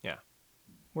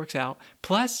 Works out.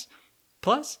 Plus,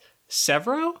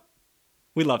 Severo?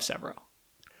 We love Severo.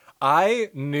 I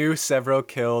knew Severo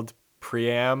killed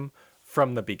Priam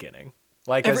from the beginning.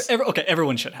 Like,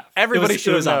 everyone should have. Everybody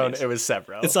should have known obvious. it was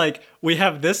Severo. It's like, we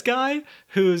have this guy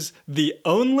who's the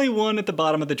only one at the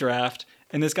bottom of the draft,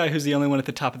 and this guy who's the only one at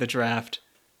the top of the draft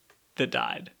that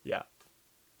died. Yeah.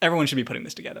 Everyone should be putting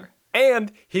this together.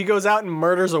 And he goes out and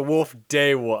murders a wolf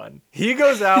day 1. He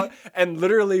goes out and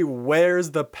literally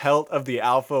wears the pelt of the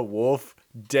alpha wolf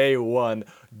day 1.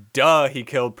 Duh, he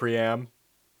killed Priam.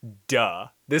 Duh.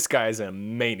 This guy's a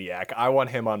maniac. I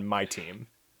want him on my team.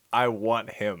 I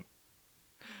want him.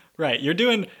 Right. You're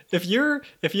doing, if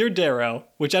you're Darrow,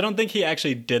 which I don't think he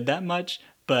actually did that much,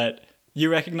 but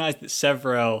you recognize that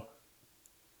Severo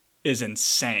is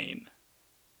insane.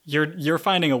 You're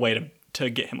finding a way to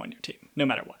get him on your team, no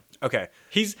matter what. Okay.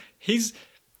 He's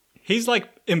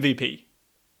like MVP.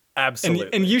 Absolutely.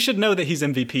 And you should know that he's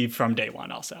MVP from day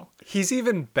 1 also. He's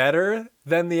even better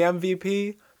than the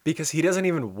MVP because he doesn't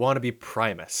even want to be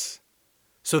Primus.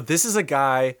 So this is a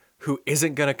guy who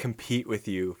isn't going to compete with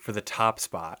you for the top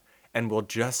spot and will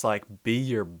just like be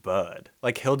your bud.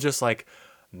 Like he'll just like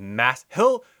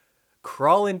he'll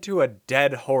crawl into a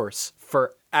dead horse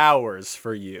for hours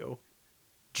for you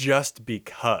just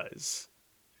because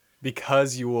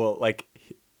you will like,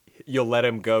 you'll let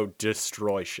him go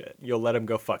destroy shit. You'll let him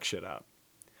go fuck shit up.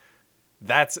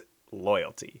 That's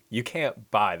loyalty. You can't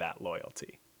buy that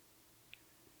loyalty.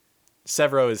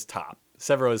 Severo is top.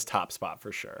 Severo is top spot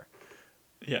for sure.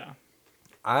 Yeah.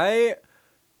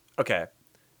 Okay.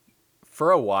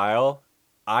 For a while,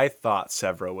 I thought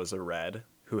Severo was a red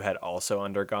who had also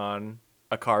undergone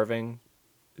a carving,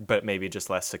 but maybe just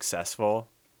less successful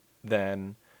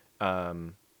than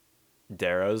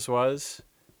Darrow's was,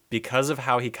 because of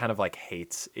how he kind of like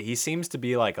hates. He seems to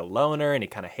be like a loner and he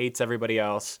kind of hates everybody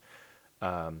else.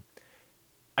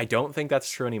 I don't think that's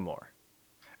true anymore.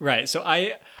 Right. So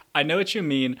I know what you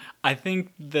mean. I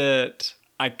think that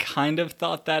I kind of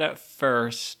thought that at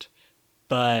first,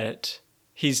 but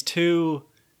he's too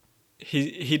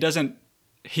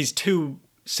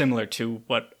similar to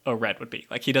what a red would be.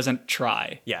 Like he doesn't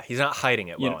try. Yeah, he's not hiding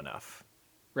it well enough.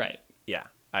 Right. Yeah.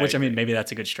 Which I mean, maybe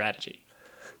that's a good strategy.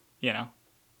 You know?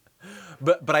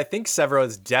 But I think Severo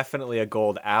is definitely a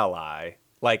gold ally.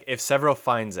 Like if Severo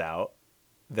finds out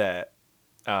that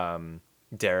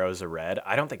Darrow's a red,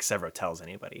 I don't think Severo tells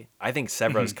anybody. I think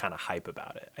Severo's kind of hype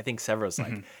about it. I think Severo's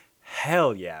like,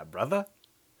 hell yeah, brother.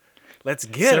 Let's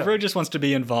get Severo him. just wants to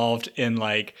be involved in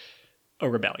like a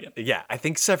rebellion. Yeah, I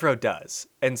think Severo does.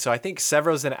 And so I think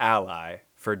Severo's an ally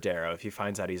for Darrow if he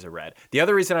finds out he's a red. The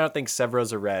other reason I don't think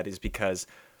Severo's a red is because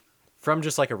from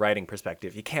just like a writing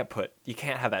perspective, you can't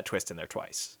have that twist in there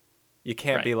twice. You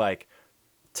can't be like,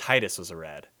 Titus was a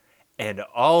red. And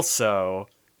also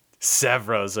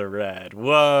Severo's a red.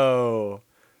 Whoa.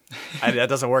 That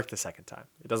doesn't work the second time.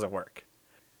 It doesn't work.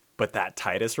 But that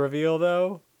Titus reveal,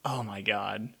 though, Oh my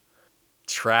god.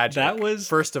 tragic. That was-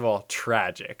 first of all,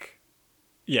 tragic.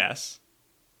 Yes.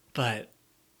 But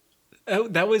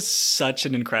that was such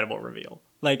an incredible reveal.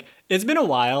 Like, it's been a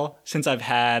while since I've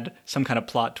had some kind of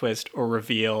plot twist or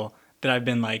reveal that I've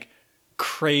been like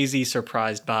crazy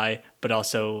surprised by, but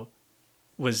also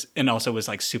was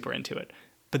like super into it.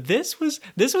 But this was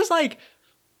like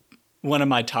one of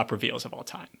my top reveals of all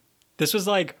time. This was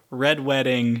like Red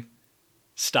Wedding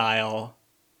style.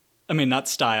 I mean, not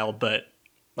style, but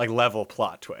Like level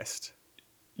plot twist.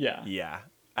 yeah. Yeah,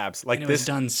 absolutely. And Like it this, was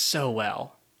done so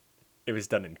well. it was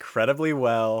done incredibly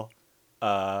well.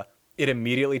 It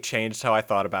immediately changed how I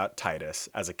thought about Titus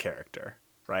as a character,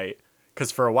 right?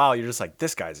 Because for a while you're just like,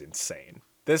 this guy's insane.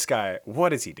 This guy,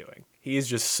 what is he doing? He is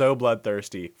just so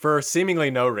bloodthirsty for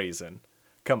seemingly no reason.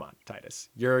 Come on, Titus,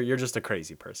 you're just a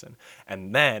crazy person.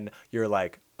 And then you're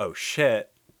like, oh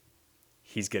shit,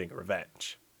 he's getting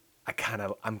revenge. I'm kind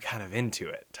of into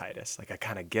it, Titus. Like I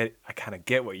kind of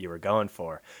get what you were going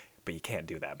for, but you can't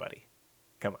do that, buddy.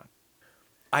 Come on.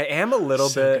 I am a little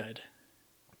So bit. good.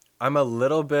 I'm a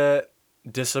little bit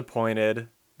disappointed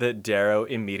that Darrow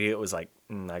immediately was like,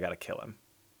 I gotta kill him.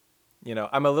 You know,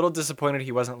 I'm a little disappointed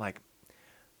he wasn't like,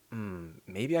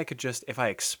 maybe I could just, if I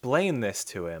explain this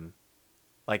to him,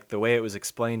 like the way it was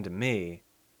explained to me,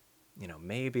 you know,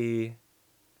 maybe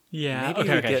Yeah. we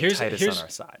Okay. get Titus on our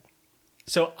side.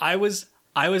 So I was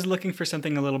looking for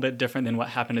something a little bit different than what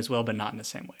happened as well, but not in the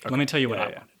same way. Let me tell you what I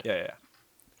wanted. Yeah.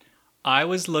 I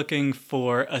was looking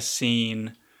for a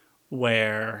scene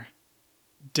where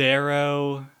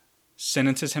Darrow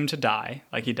sentences him to die,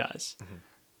 like he does,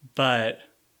 but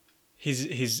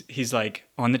he's like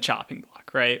on the chopping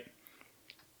block, right?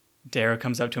 Darrow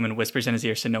comes up to him and whispers in his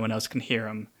ear so no one else can hear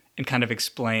him, and kind of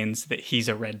explains that he's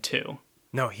a red too,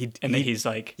 No, and that he's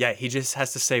like, yeah, he just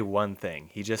has to say one thing.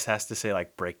 He just has to say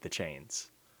like, break the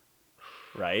chains,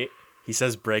 right? He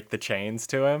says break the chains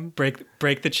to him.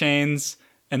 break the chains,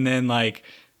 and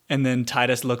then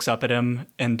Titus looks up at him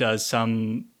and does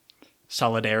some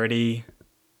solidarity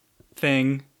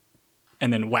thing,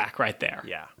 and then whack right there.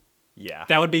 Yeah.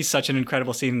 That would be such an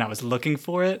incredible scene, and I was looking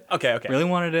for it. Okay. Really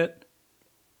wanted it.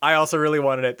 I also really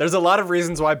wanted it. There's a lot of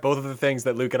reasons why both of the things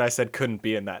that Luke and I said couldn't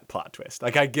be in that plot twist.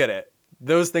 Like, I get it.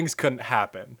 Those things couldn't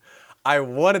happen. I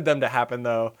wanted them to happen,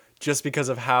 though, just because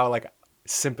of how, like,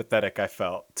 sympathetic I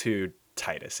felt to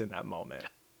Titus in that moment.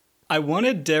 I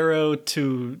wanted Darrow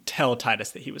to tell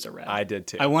Titus that he was a red. I did,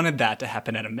 too. I wanted that to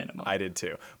happen at a minimum. I did,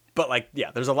 too. But, like,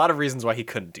 yeah, there's a lot of reasons why he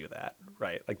couldn't do that,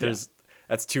 right? Like,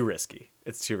 that's too risky.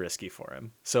 It's too risky for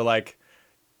him. So, like,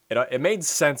 it made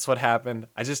sense what happened.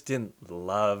 I just didn't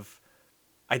love...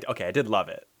 I did love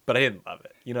it, but I didn't love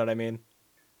it. You know what I mean?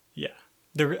 Yeah.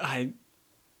 The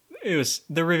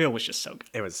reveal was just so good.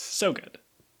 It was... So good.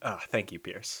 Oh, thank you,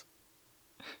 Pierce.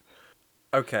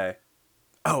 Okay.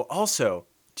 Oh, also,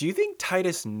 do you think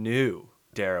Titus knew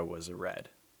Darrow was a red?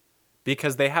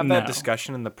 Because they have that No.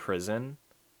 discussion in the prison,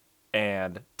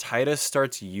 and Titus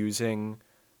starts using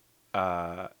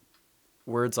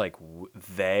words like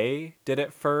they did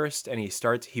it first, and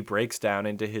he breaks down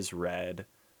into his red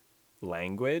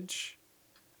language,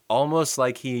 almost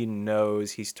like he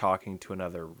knows he's talking to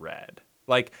another red.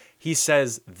 Like, he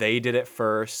says they did it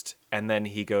first, and then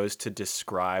he goes to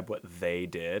describe what they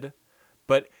did.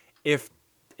 But if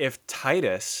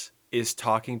Titus is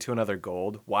talking to another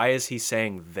gold, why is he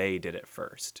saying they did it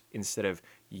first instead of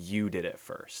you did it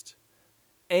first?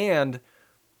 And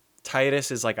Titus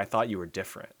is like, I thought you were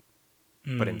different,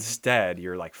 but instead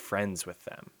you're like friends with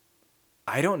them.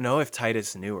 I don't know if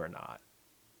Titus knew or not.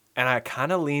 And I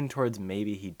kind of lean towards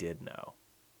maybe he did know.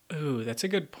 Ooh, that's a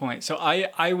good point. So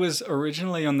I was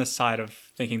originally on the side of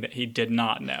thinking that he did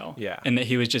not know. Yeah. And that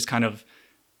he was just kind of,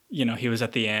 he was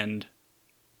at the end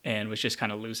and was just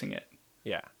kind of losing it.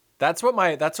 Yeah. That's what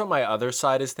my other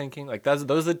side is thinking. Like, those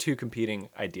are the two competing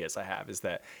ideas I have, is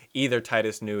that either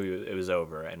Titus knew it was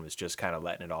over and was just kind of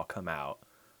letting it all come out,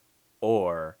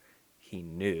 or he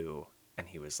knew and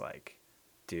he was like,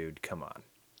 dude, come on.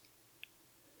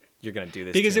 You're going to do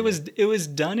this. Because it was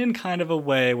done in kind of a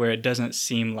way where it doesn't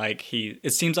seem like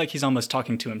it seems like he's almost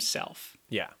talking to himself.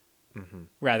 Yeah.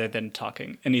 Rather than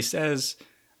talking. And he says,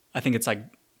 I think it's like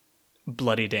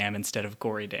bloody damn instead of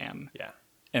gory damn. Yeah.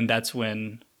 And that's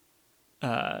when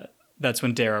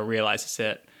Darrow realizes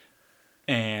it,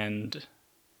 and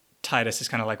Titus is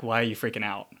kind of like, why are you freaking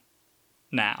out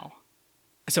now?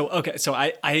 So, okay, so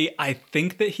I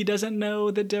think that he doesn't know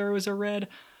that Darrow is a red.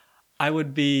 I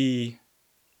would be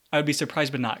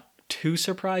surprised, but not too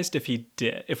surprised if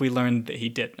we learned that he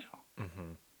did know.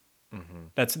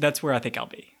 That's where I think I'll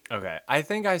be. Okay. I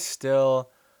think I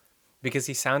still, because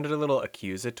he sounded a little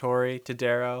accusatory to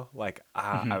Darrow, like,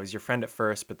 I was your friend at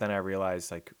first, but then I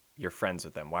realized, like, you're friends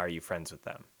with them. Why are you friends with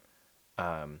them?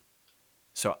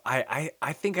 So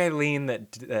I think I lean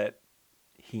that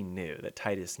he knew, that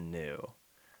Titus knew.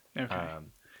 Okay.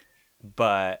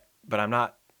 But I'm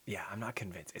not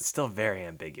convinced. It's still very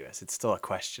ambiguous. It's still a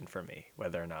question for me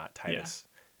whether or not Titus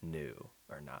knew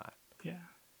or not. Yeah.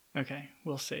 Okay.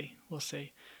 We'll see.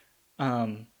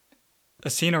 A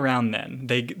scene around then.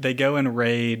 They go and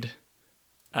raid.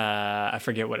 I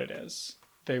forget what it is.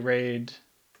 They raid.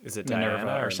 Is it Minerva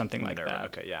Diana or something like Minerva? that?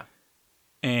 Okay, yeah.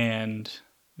 And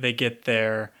they get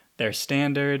their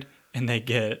standard, and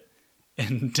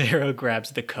Darrow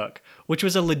grabs the cook, which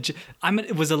was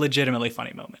it was a legitimately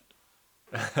funny moment.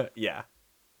 Yeah,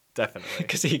 definitely.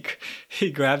 Because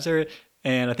he grabs her,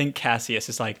 and I think Cassius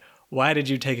is like, "Why did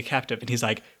you take a captive?" And he's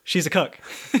like, "She's a cook,"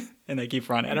 and they keep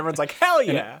running. And everyone's like, "Hell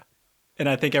yeah!" And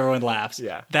I think everyone laughs.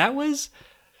 Yeah, that was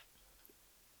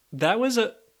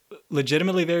a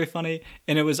legitimately very funny,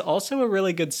 and it was also a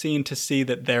really good scene to see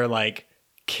that they're like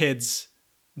kids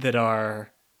that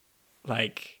are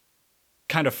like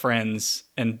kind of friends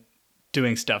and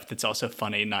doing stuff that's also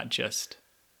funny, not just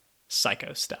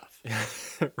psycho stuff.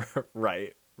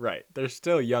 right. They're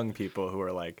still young people who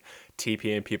are like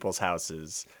TPing people's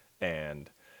houses and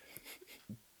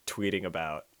tweeting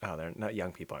about. Oh, they're not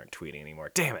young people. Aren't tweeting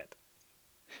anymore. Damn it.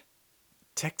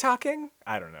 TikToking?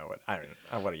 I don't know what are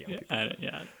young people.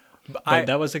 Yeah. But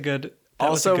that was a good.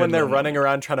 Also, when they're running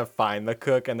around trying to find the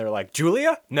cook and they're like,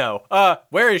 Julia? No.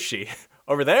 Where is she?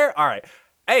 Over there? All right.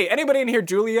 Hey, anybody in here,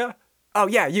 Julia? Oh,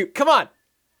 yeah, you. Come on.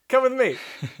 Come with me.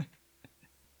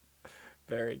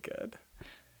 Very good.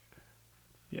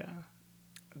 Yeah.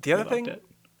 The other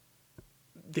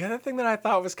thing that I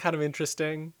thought was kind of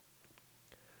interesting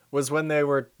was when they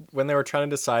were trying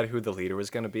to decide who the leader was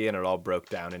going to be, and it all broke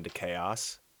down into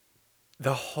chaos.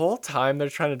 The whole time they're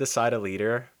trying to decide a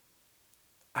leader,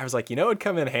 I was like, it would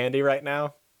come in handy right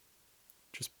now?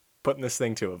 Just putting this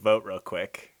thing to a vote real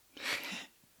quick.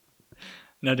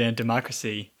 No, Dan,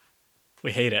 democracy.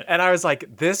 We hate it. And I was like,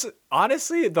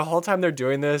 honestly, the whole time they're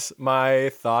doing this, my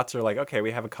thoughts are like, okay,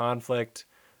 we have a conflict.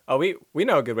 Oh, we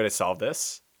know a good way to solve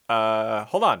this.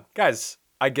 Hold on, guys.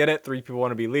 I get it. 3 people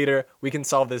want to be leader. We can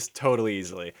solve this totally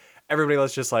easily. Everybody,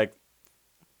 let's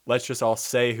just all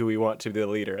say who we want to be the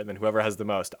leader, and then whoever has the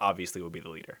most obviously will be the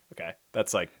leader. Okay,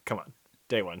 that's like, come on,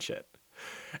 day one shit.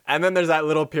 And then there's that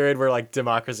little period where like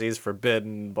democracy is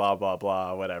forbidden, blah blah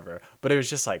blah, whatever. But it was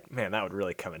just like, man, that would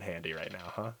really come in handy right now,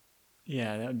 huh?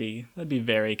 Yeah, that'd be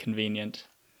very convenient.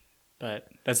 But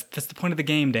that's the point of the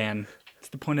game, Dan. It's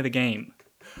the point of the game.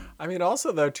 I mean,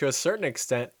 also though, to a certain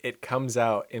extent, it comes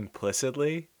out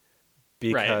implicitly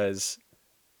because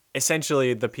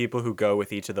essentially the people who go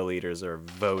with each of the leaders are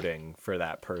voting for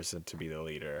that person to be the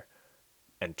leader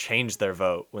and change their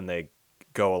vote when they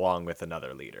go along with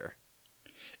another leader.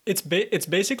 It's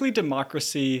basically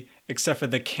democracy, except for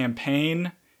the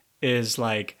campaign is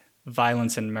like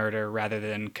violence and murder rather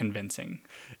than convincing.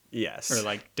 Yes. Or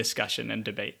like discussion and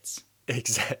debates.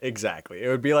 Exactly. It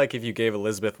would be like if you gave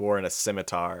Elizabeth Warren a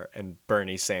scimitar and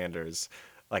Bernie Sanders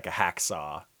like a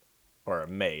hacksaw or a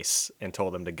mace and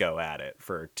told them to go at it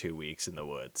for 2 weeks in the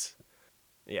woods.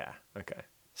 Yeah. Okay.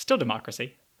 Still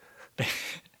democracy.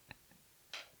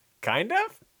 Kind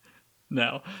of.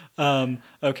 No.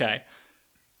 Okay.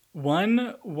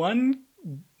 One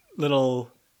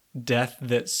little death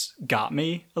that's got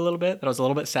me a little bit, that I was a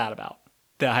little bit sad about,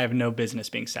 that I have no business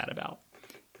being sad about,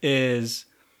 is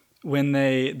when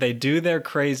they do their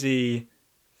crazy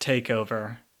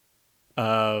takeover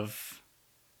of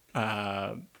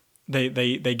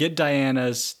they get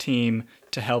Diana's team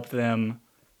to help them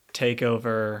take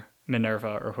over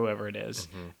Minerva or whoever it is.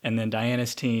 And then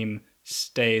Diana's team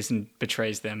stays and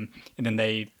betrays them, and then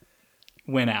they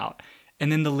win out.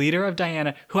 And then the leader of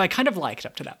Diana, who I kind of liked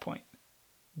up to that point,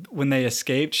 when they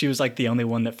escaped, she was like the only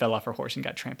one that fell off her horse and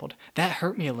got trampled. That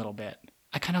hurt me a little bit.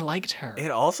 I kind of liked her.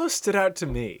 It also stood out to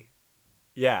me.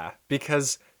 Yeah,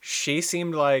 because she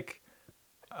seemed like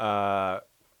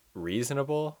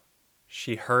reasonable.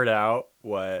 She heard out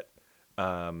what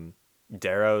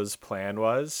Darrow's plan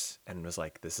was and was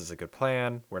like, this is a good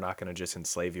plan. We're not going to just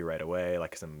enslave you right away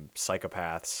like some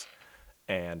psychopaths.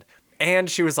 And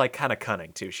she was like kind of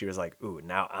cunning too. She was like, ooh,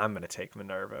 now I'm going to take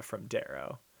Minerva from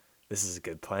Darrow. This is a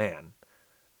good plan.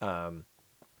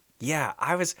 Yeah,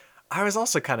 I was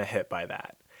also kind of hit by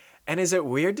that. And is it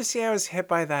weird to see I was hit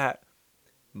by that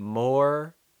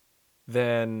more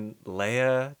than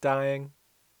Leia dying?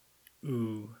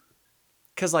 Ooh.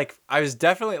 Because, like, I was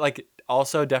definitely, like,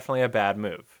 also definitely a bad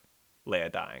move,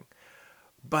 Leia dying.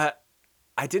 But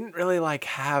I didn't really, like,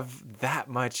 have that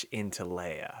much into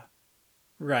Leia.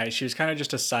 Right. She was kind of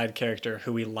just a side character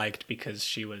who we liked because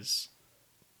she was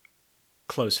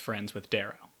close friends with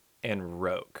Darrow. And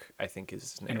Roke, I think is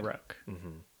his name. And Roke.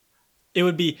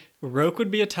 Mm-hmm. Roke would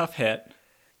be a tough hit,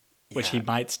 which he Yeah.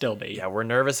 might still be. Yeah, we're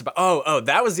nervous about... Oh,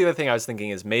 that was the other thing I was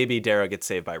thinking is maybe Darrow gets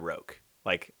saved by Roke.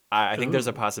 Like, I think there's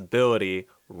a possibility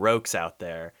Roke's out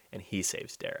there and he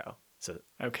saves Darrow. So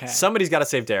Okay. somebody's got to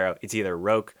save Darrow. It's either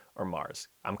Roke or Mars.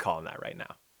 I'm calling that right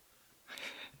now.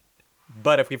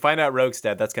 But if we find out Roke's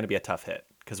dead, that's going to be a tough hit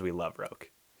because we love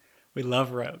Roke. We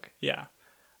love Rogue. Yeah.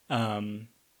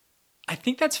 I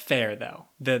think that's fair though.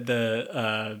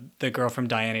 The girl from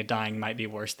Diana dying might be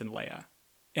worse than Leia.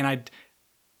 And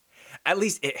At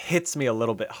least it hits me a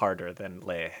little bit harder than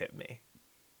Leia hit me.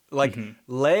 Like,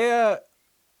 Leia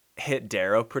hit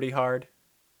Darrow pretty hard,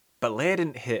 but Leia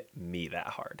didn't hit me that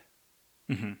hard.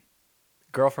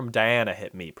 Girl from Diana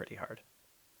hit me pretty hard.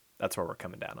 That's where we're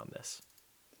coming down on this.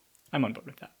 I'm on board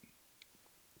with that.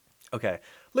 Okay.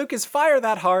 Luke, is fire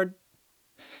that hard?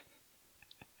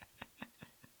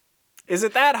 Is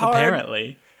it that hard?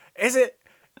 Apparently. Is it?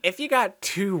 If you got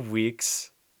 2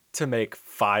 weeks to make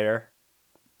fire,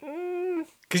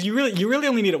 Because you really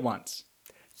only need it once.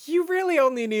 you really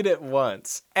only need it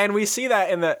once. And we see that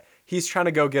in that he's trying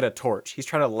to go get a torch. He's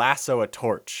trying to lasso a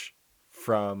torch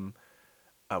from,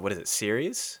 what is it,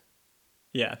 Ceres?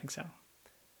 Yeah, I think so.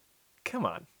 Come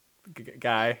on,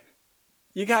 guy.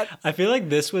 You got... I feel like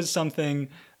this was something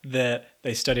that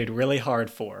they studied really hard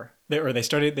for. They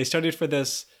studied for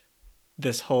this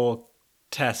whole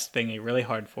test thingy really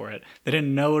hard for it. They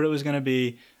didn't know what it was going to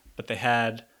be, but they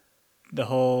had the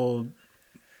whole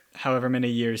however many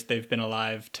years they've been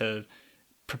alive to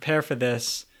prepare for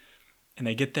this, and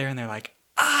they get there and they're like,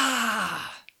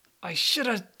 I should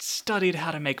have studied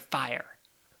how to make fire.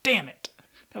 Damn it.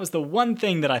 That was the one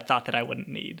thing that I thought that I wouldn't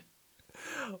need.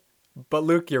 But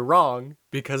Luke, you're wrong,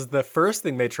 because the first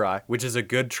thing they try, which is a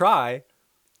good try,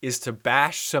 is to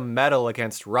bash some metal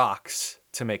against rocks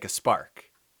to make a spark.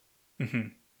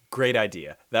 Great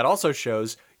idea. That also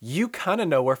shows you kind of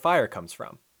know where fire comes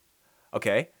from.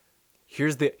 Okay?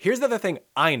 Here's the other thing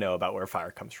I know about where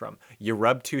fire comes from. You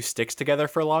rub 2 sticks together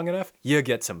for long enough, you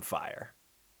get some fire.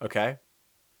 Okay?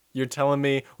 You're telling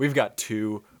me we've got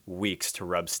 2 weeks to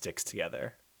rub sticks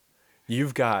together.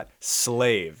 You've got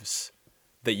slaves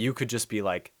that you could just be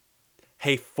like,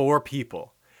 hey, 4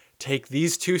 people, take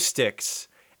these 2 sticks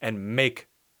and make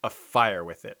a fire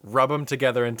with it. Rub them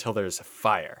together until there's a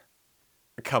fire.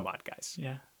 Come on, guys.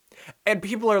 Yeah. And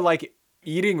people are like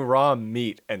eating raw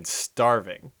meat and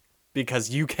starving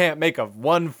because you can't make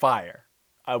one fire.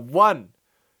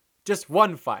 Just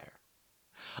one fire.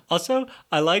 Also,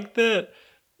 I like that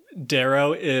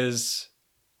Darrow is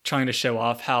trying to show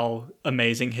off how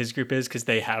amazing his group is because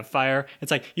they have fire. It's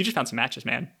like, you just found some matches,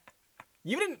 man.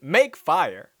 You didn't make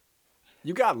fire.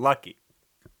 You got lucky.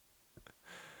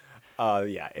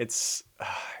 Yeah, it's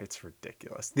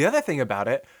ridiculous. The other thing about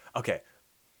it, okay,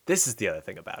 this is the other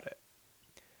thing about it.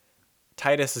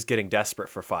 Titus is getting desperate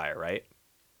for fire, right?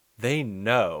 They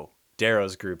know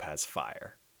Darrow's group has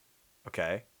fire.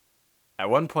 Okay? At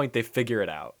one point, they figure it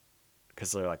out.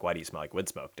 Because they're like, why do you smell like wood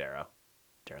smoke, Darrow?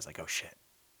 Darrow's like, oh, shit.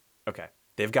 Okay.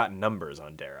 They've got numbers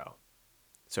on Darrow.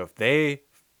 So if they,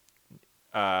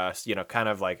 kind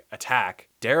of like attack,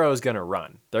 Darrow's going to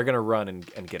run. They're going to run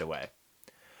and get away.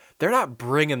 They're not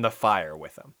bringing the fire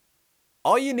with them.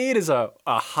 All you need is a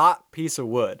hot piece of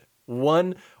wood,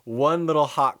 one little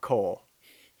hot coal,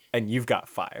 and you've got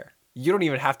fire. You don't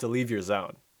even have to leave your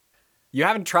zone. You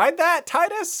haven't tried that,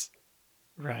 Titus?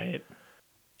 Right.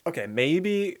 Okay,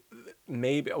 maybe,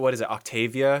 what is it,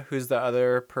 Octavia? Who's the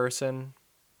other person?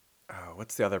 Oh,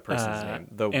 what's the other person's name?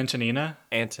 Antonina?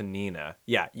 Antonina.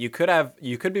 Yeah, you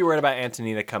could be worried about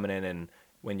Antonina coming in and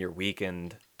when you're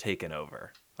weakened, taking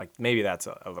over. Like, maybe that's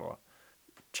a little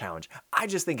challenge. I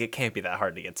just think it can't be that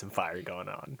hard to get some fire going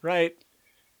on, right?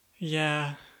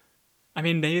 Yeah. I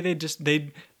mean, maybe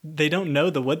they don't know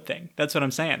the wood thing. That's what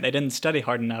I'm saying. They didn't study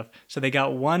hard enough. So they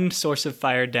got one source of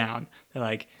fire down. They're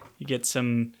like, you get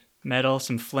some metal,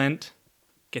 some flint,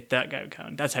 get that guy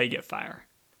going. That's how you get fire.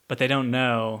 But they don't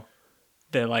know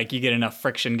that, like, you get enough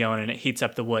friction going and it heats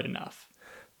up the wood enough.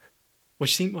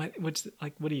 What are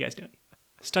you guys doing?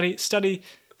 Study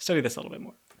this a little bit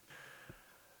more.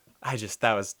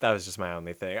 That was just my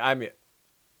only thing. I mean,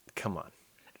 come on.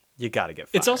 You got to get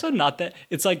fire. It's also not that,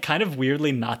 it's like kind of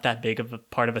weirdly not that big of a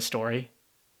part of a story,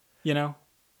 you know?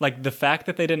 Like the fact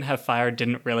that they didn't have fire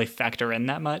didn't really factor in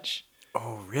that much.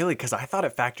 Oh, really? Because I thought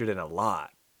it factored in a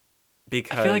lot.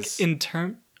 Because I feel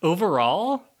like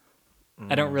overall,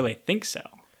 I don't really think so.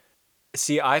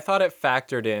 See, I thought it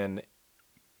factored in.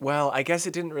 Well, I guess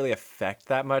it didn't really affect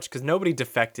that much because nobody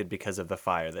defected because of the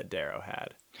fire that Darrow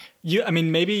had.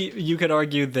 Maybe you could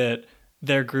argue that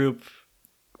their group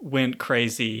went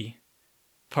crazy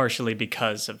partially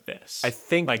because of this. I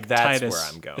think like that's Titus, where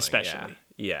I'm going. especially.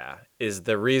 Yeah. Is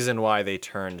the reason why they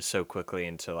turned so quickly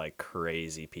into like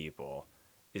crazy people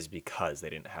is because they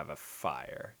didn't have a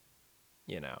fire,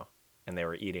 and they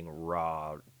were eating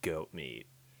raw goat meat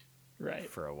Right.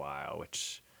 for a while,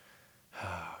 which,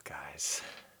 oh, guys.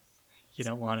 You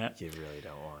don't want it. You really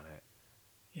don't want it.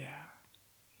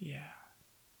 Yeah.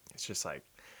 It's just like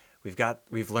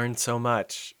we've learned so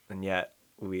much, and yet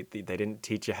they didn't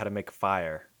teach you how to make a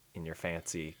fire in your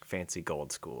fancy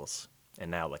gold schools. And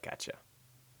now look at you.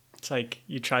 It's like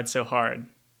you tried so hard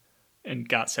and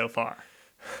got so far.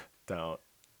 Don't.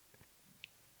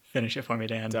 Finish it for me,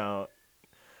 Dan. Don't.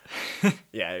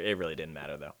 Yeah, it really didn't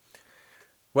matter though.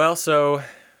 Well, so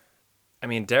I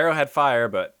mean, Darrow had fire,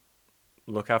 but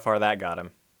look how far that got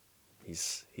him.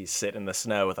 He's sitting in the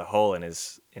snow with a hole in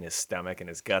his stomach and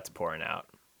his guts pouring out.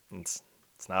 It's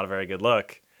not a very good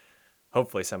look.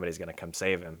 Hopefully somebody's gonna come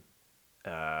save him.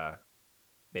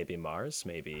 Maybe Mars,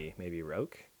 maybe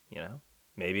Roke,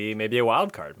 maybe a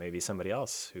wild card, maybe somebody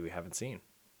else who we haven't seen.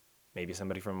 Maybe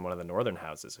somebody from one of the northern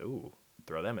houses. Ooh,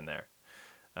 throw them in there.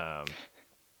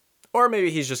 Or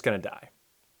maybe he's just gonna die.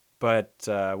 But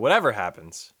whatever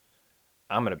happens,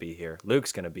 I'm gonna be here.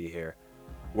 Luke's gonna be here.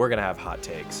 We're gonna have hot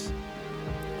takes.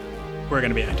 We're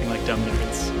going to be acting like dumb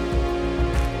nerds.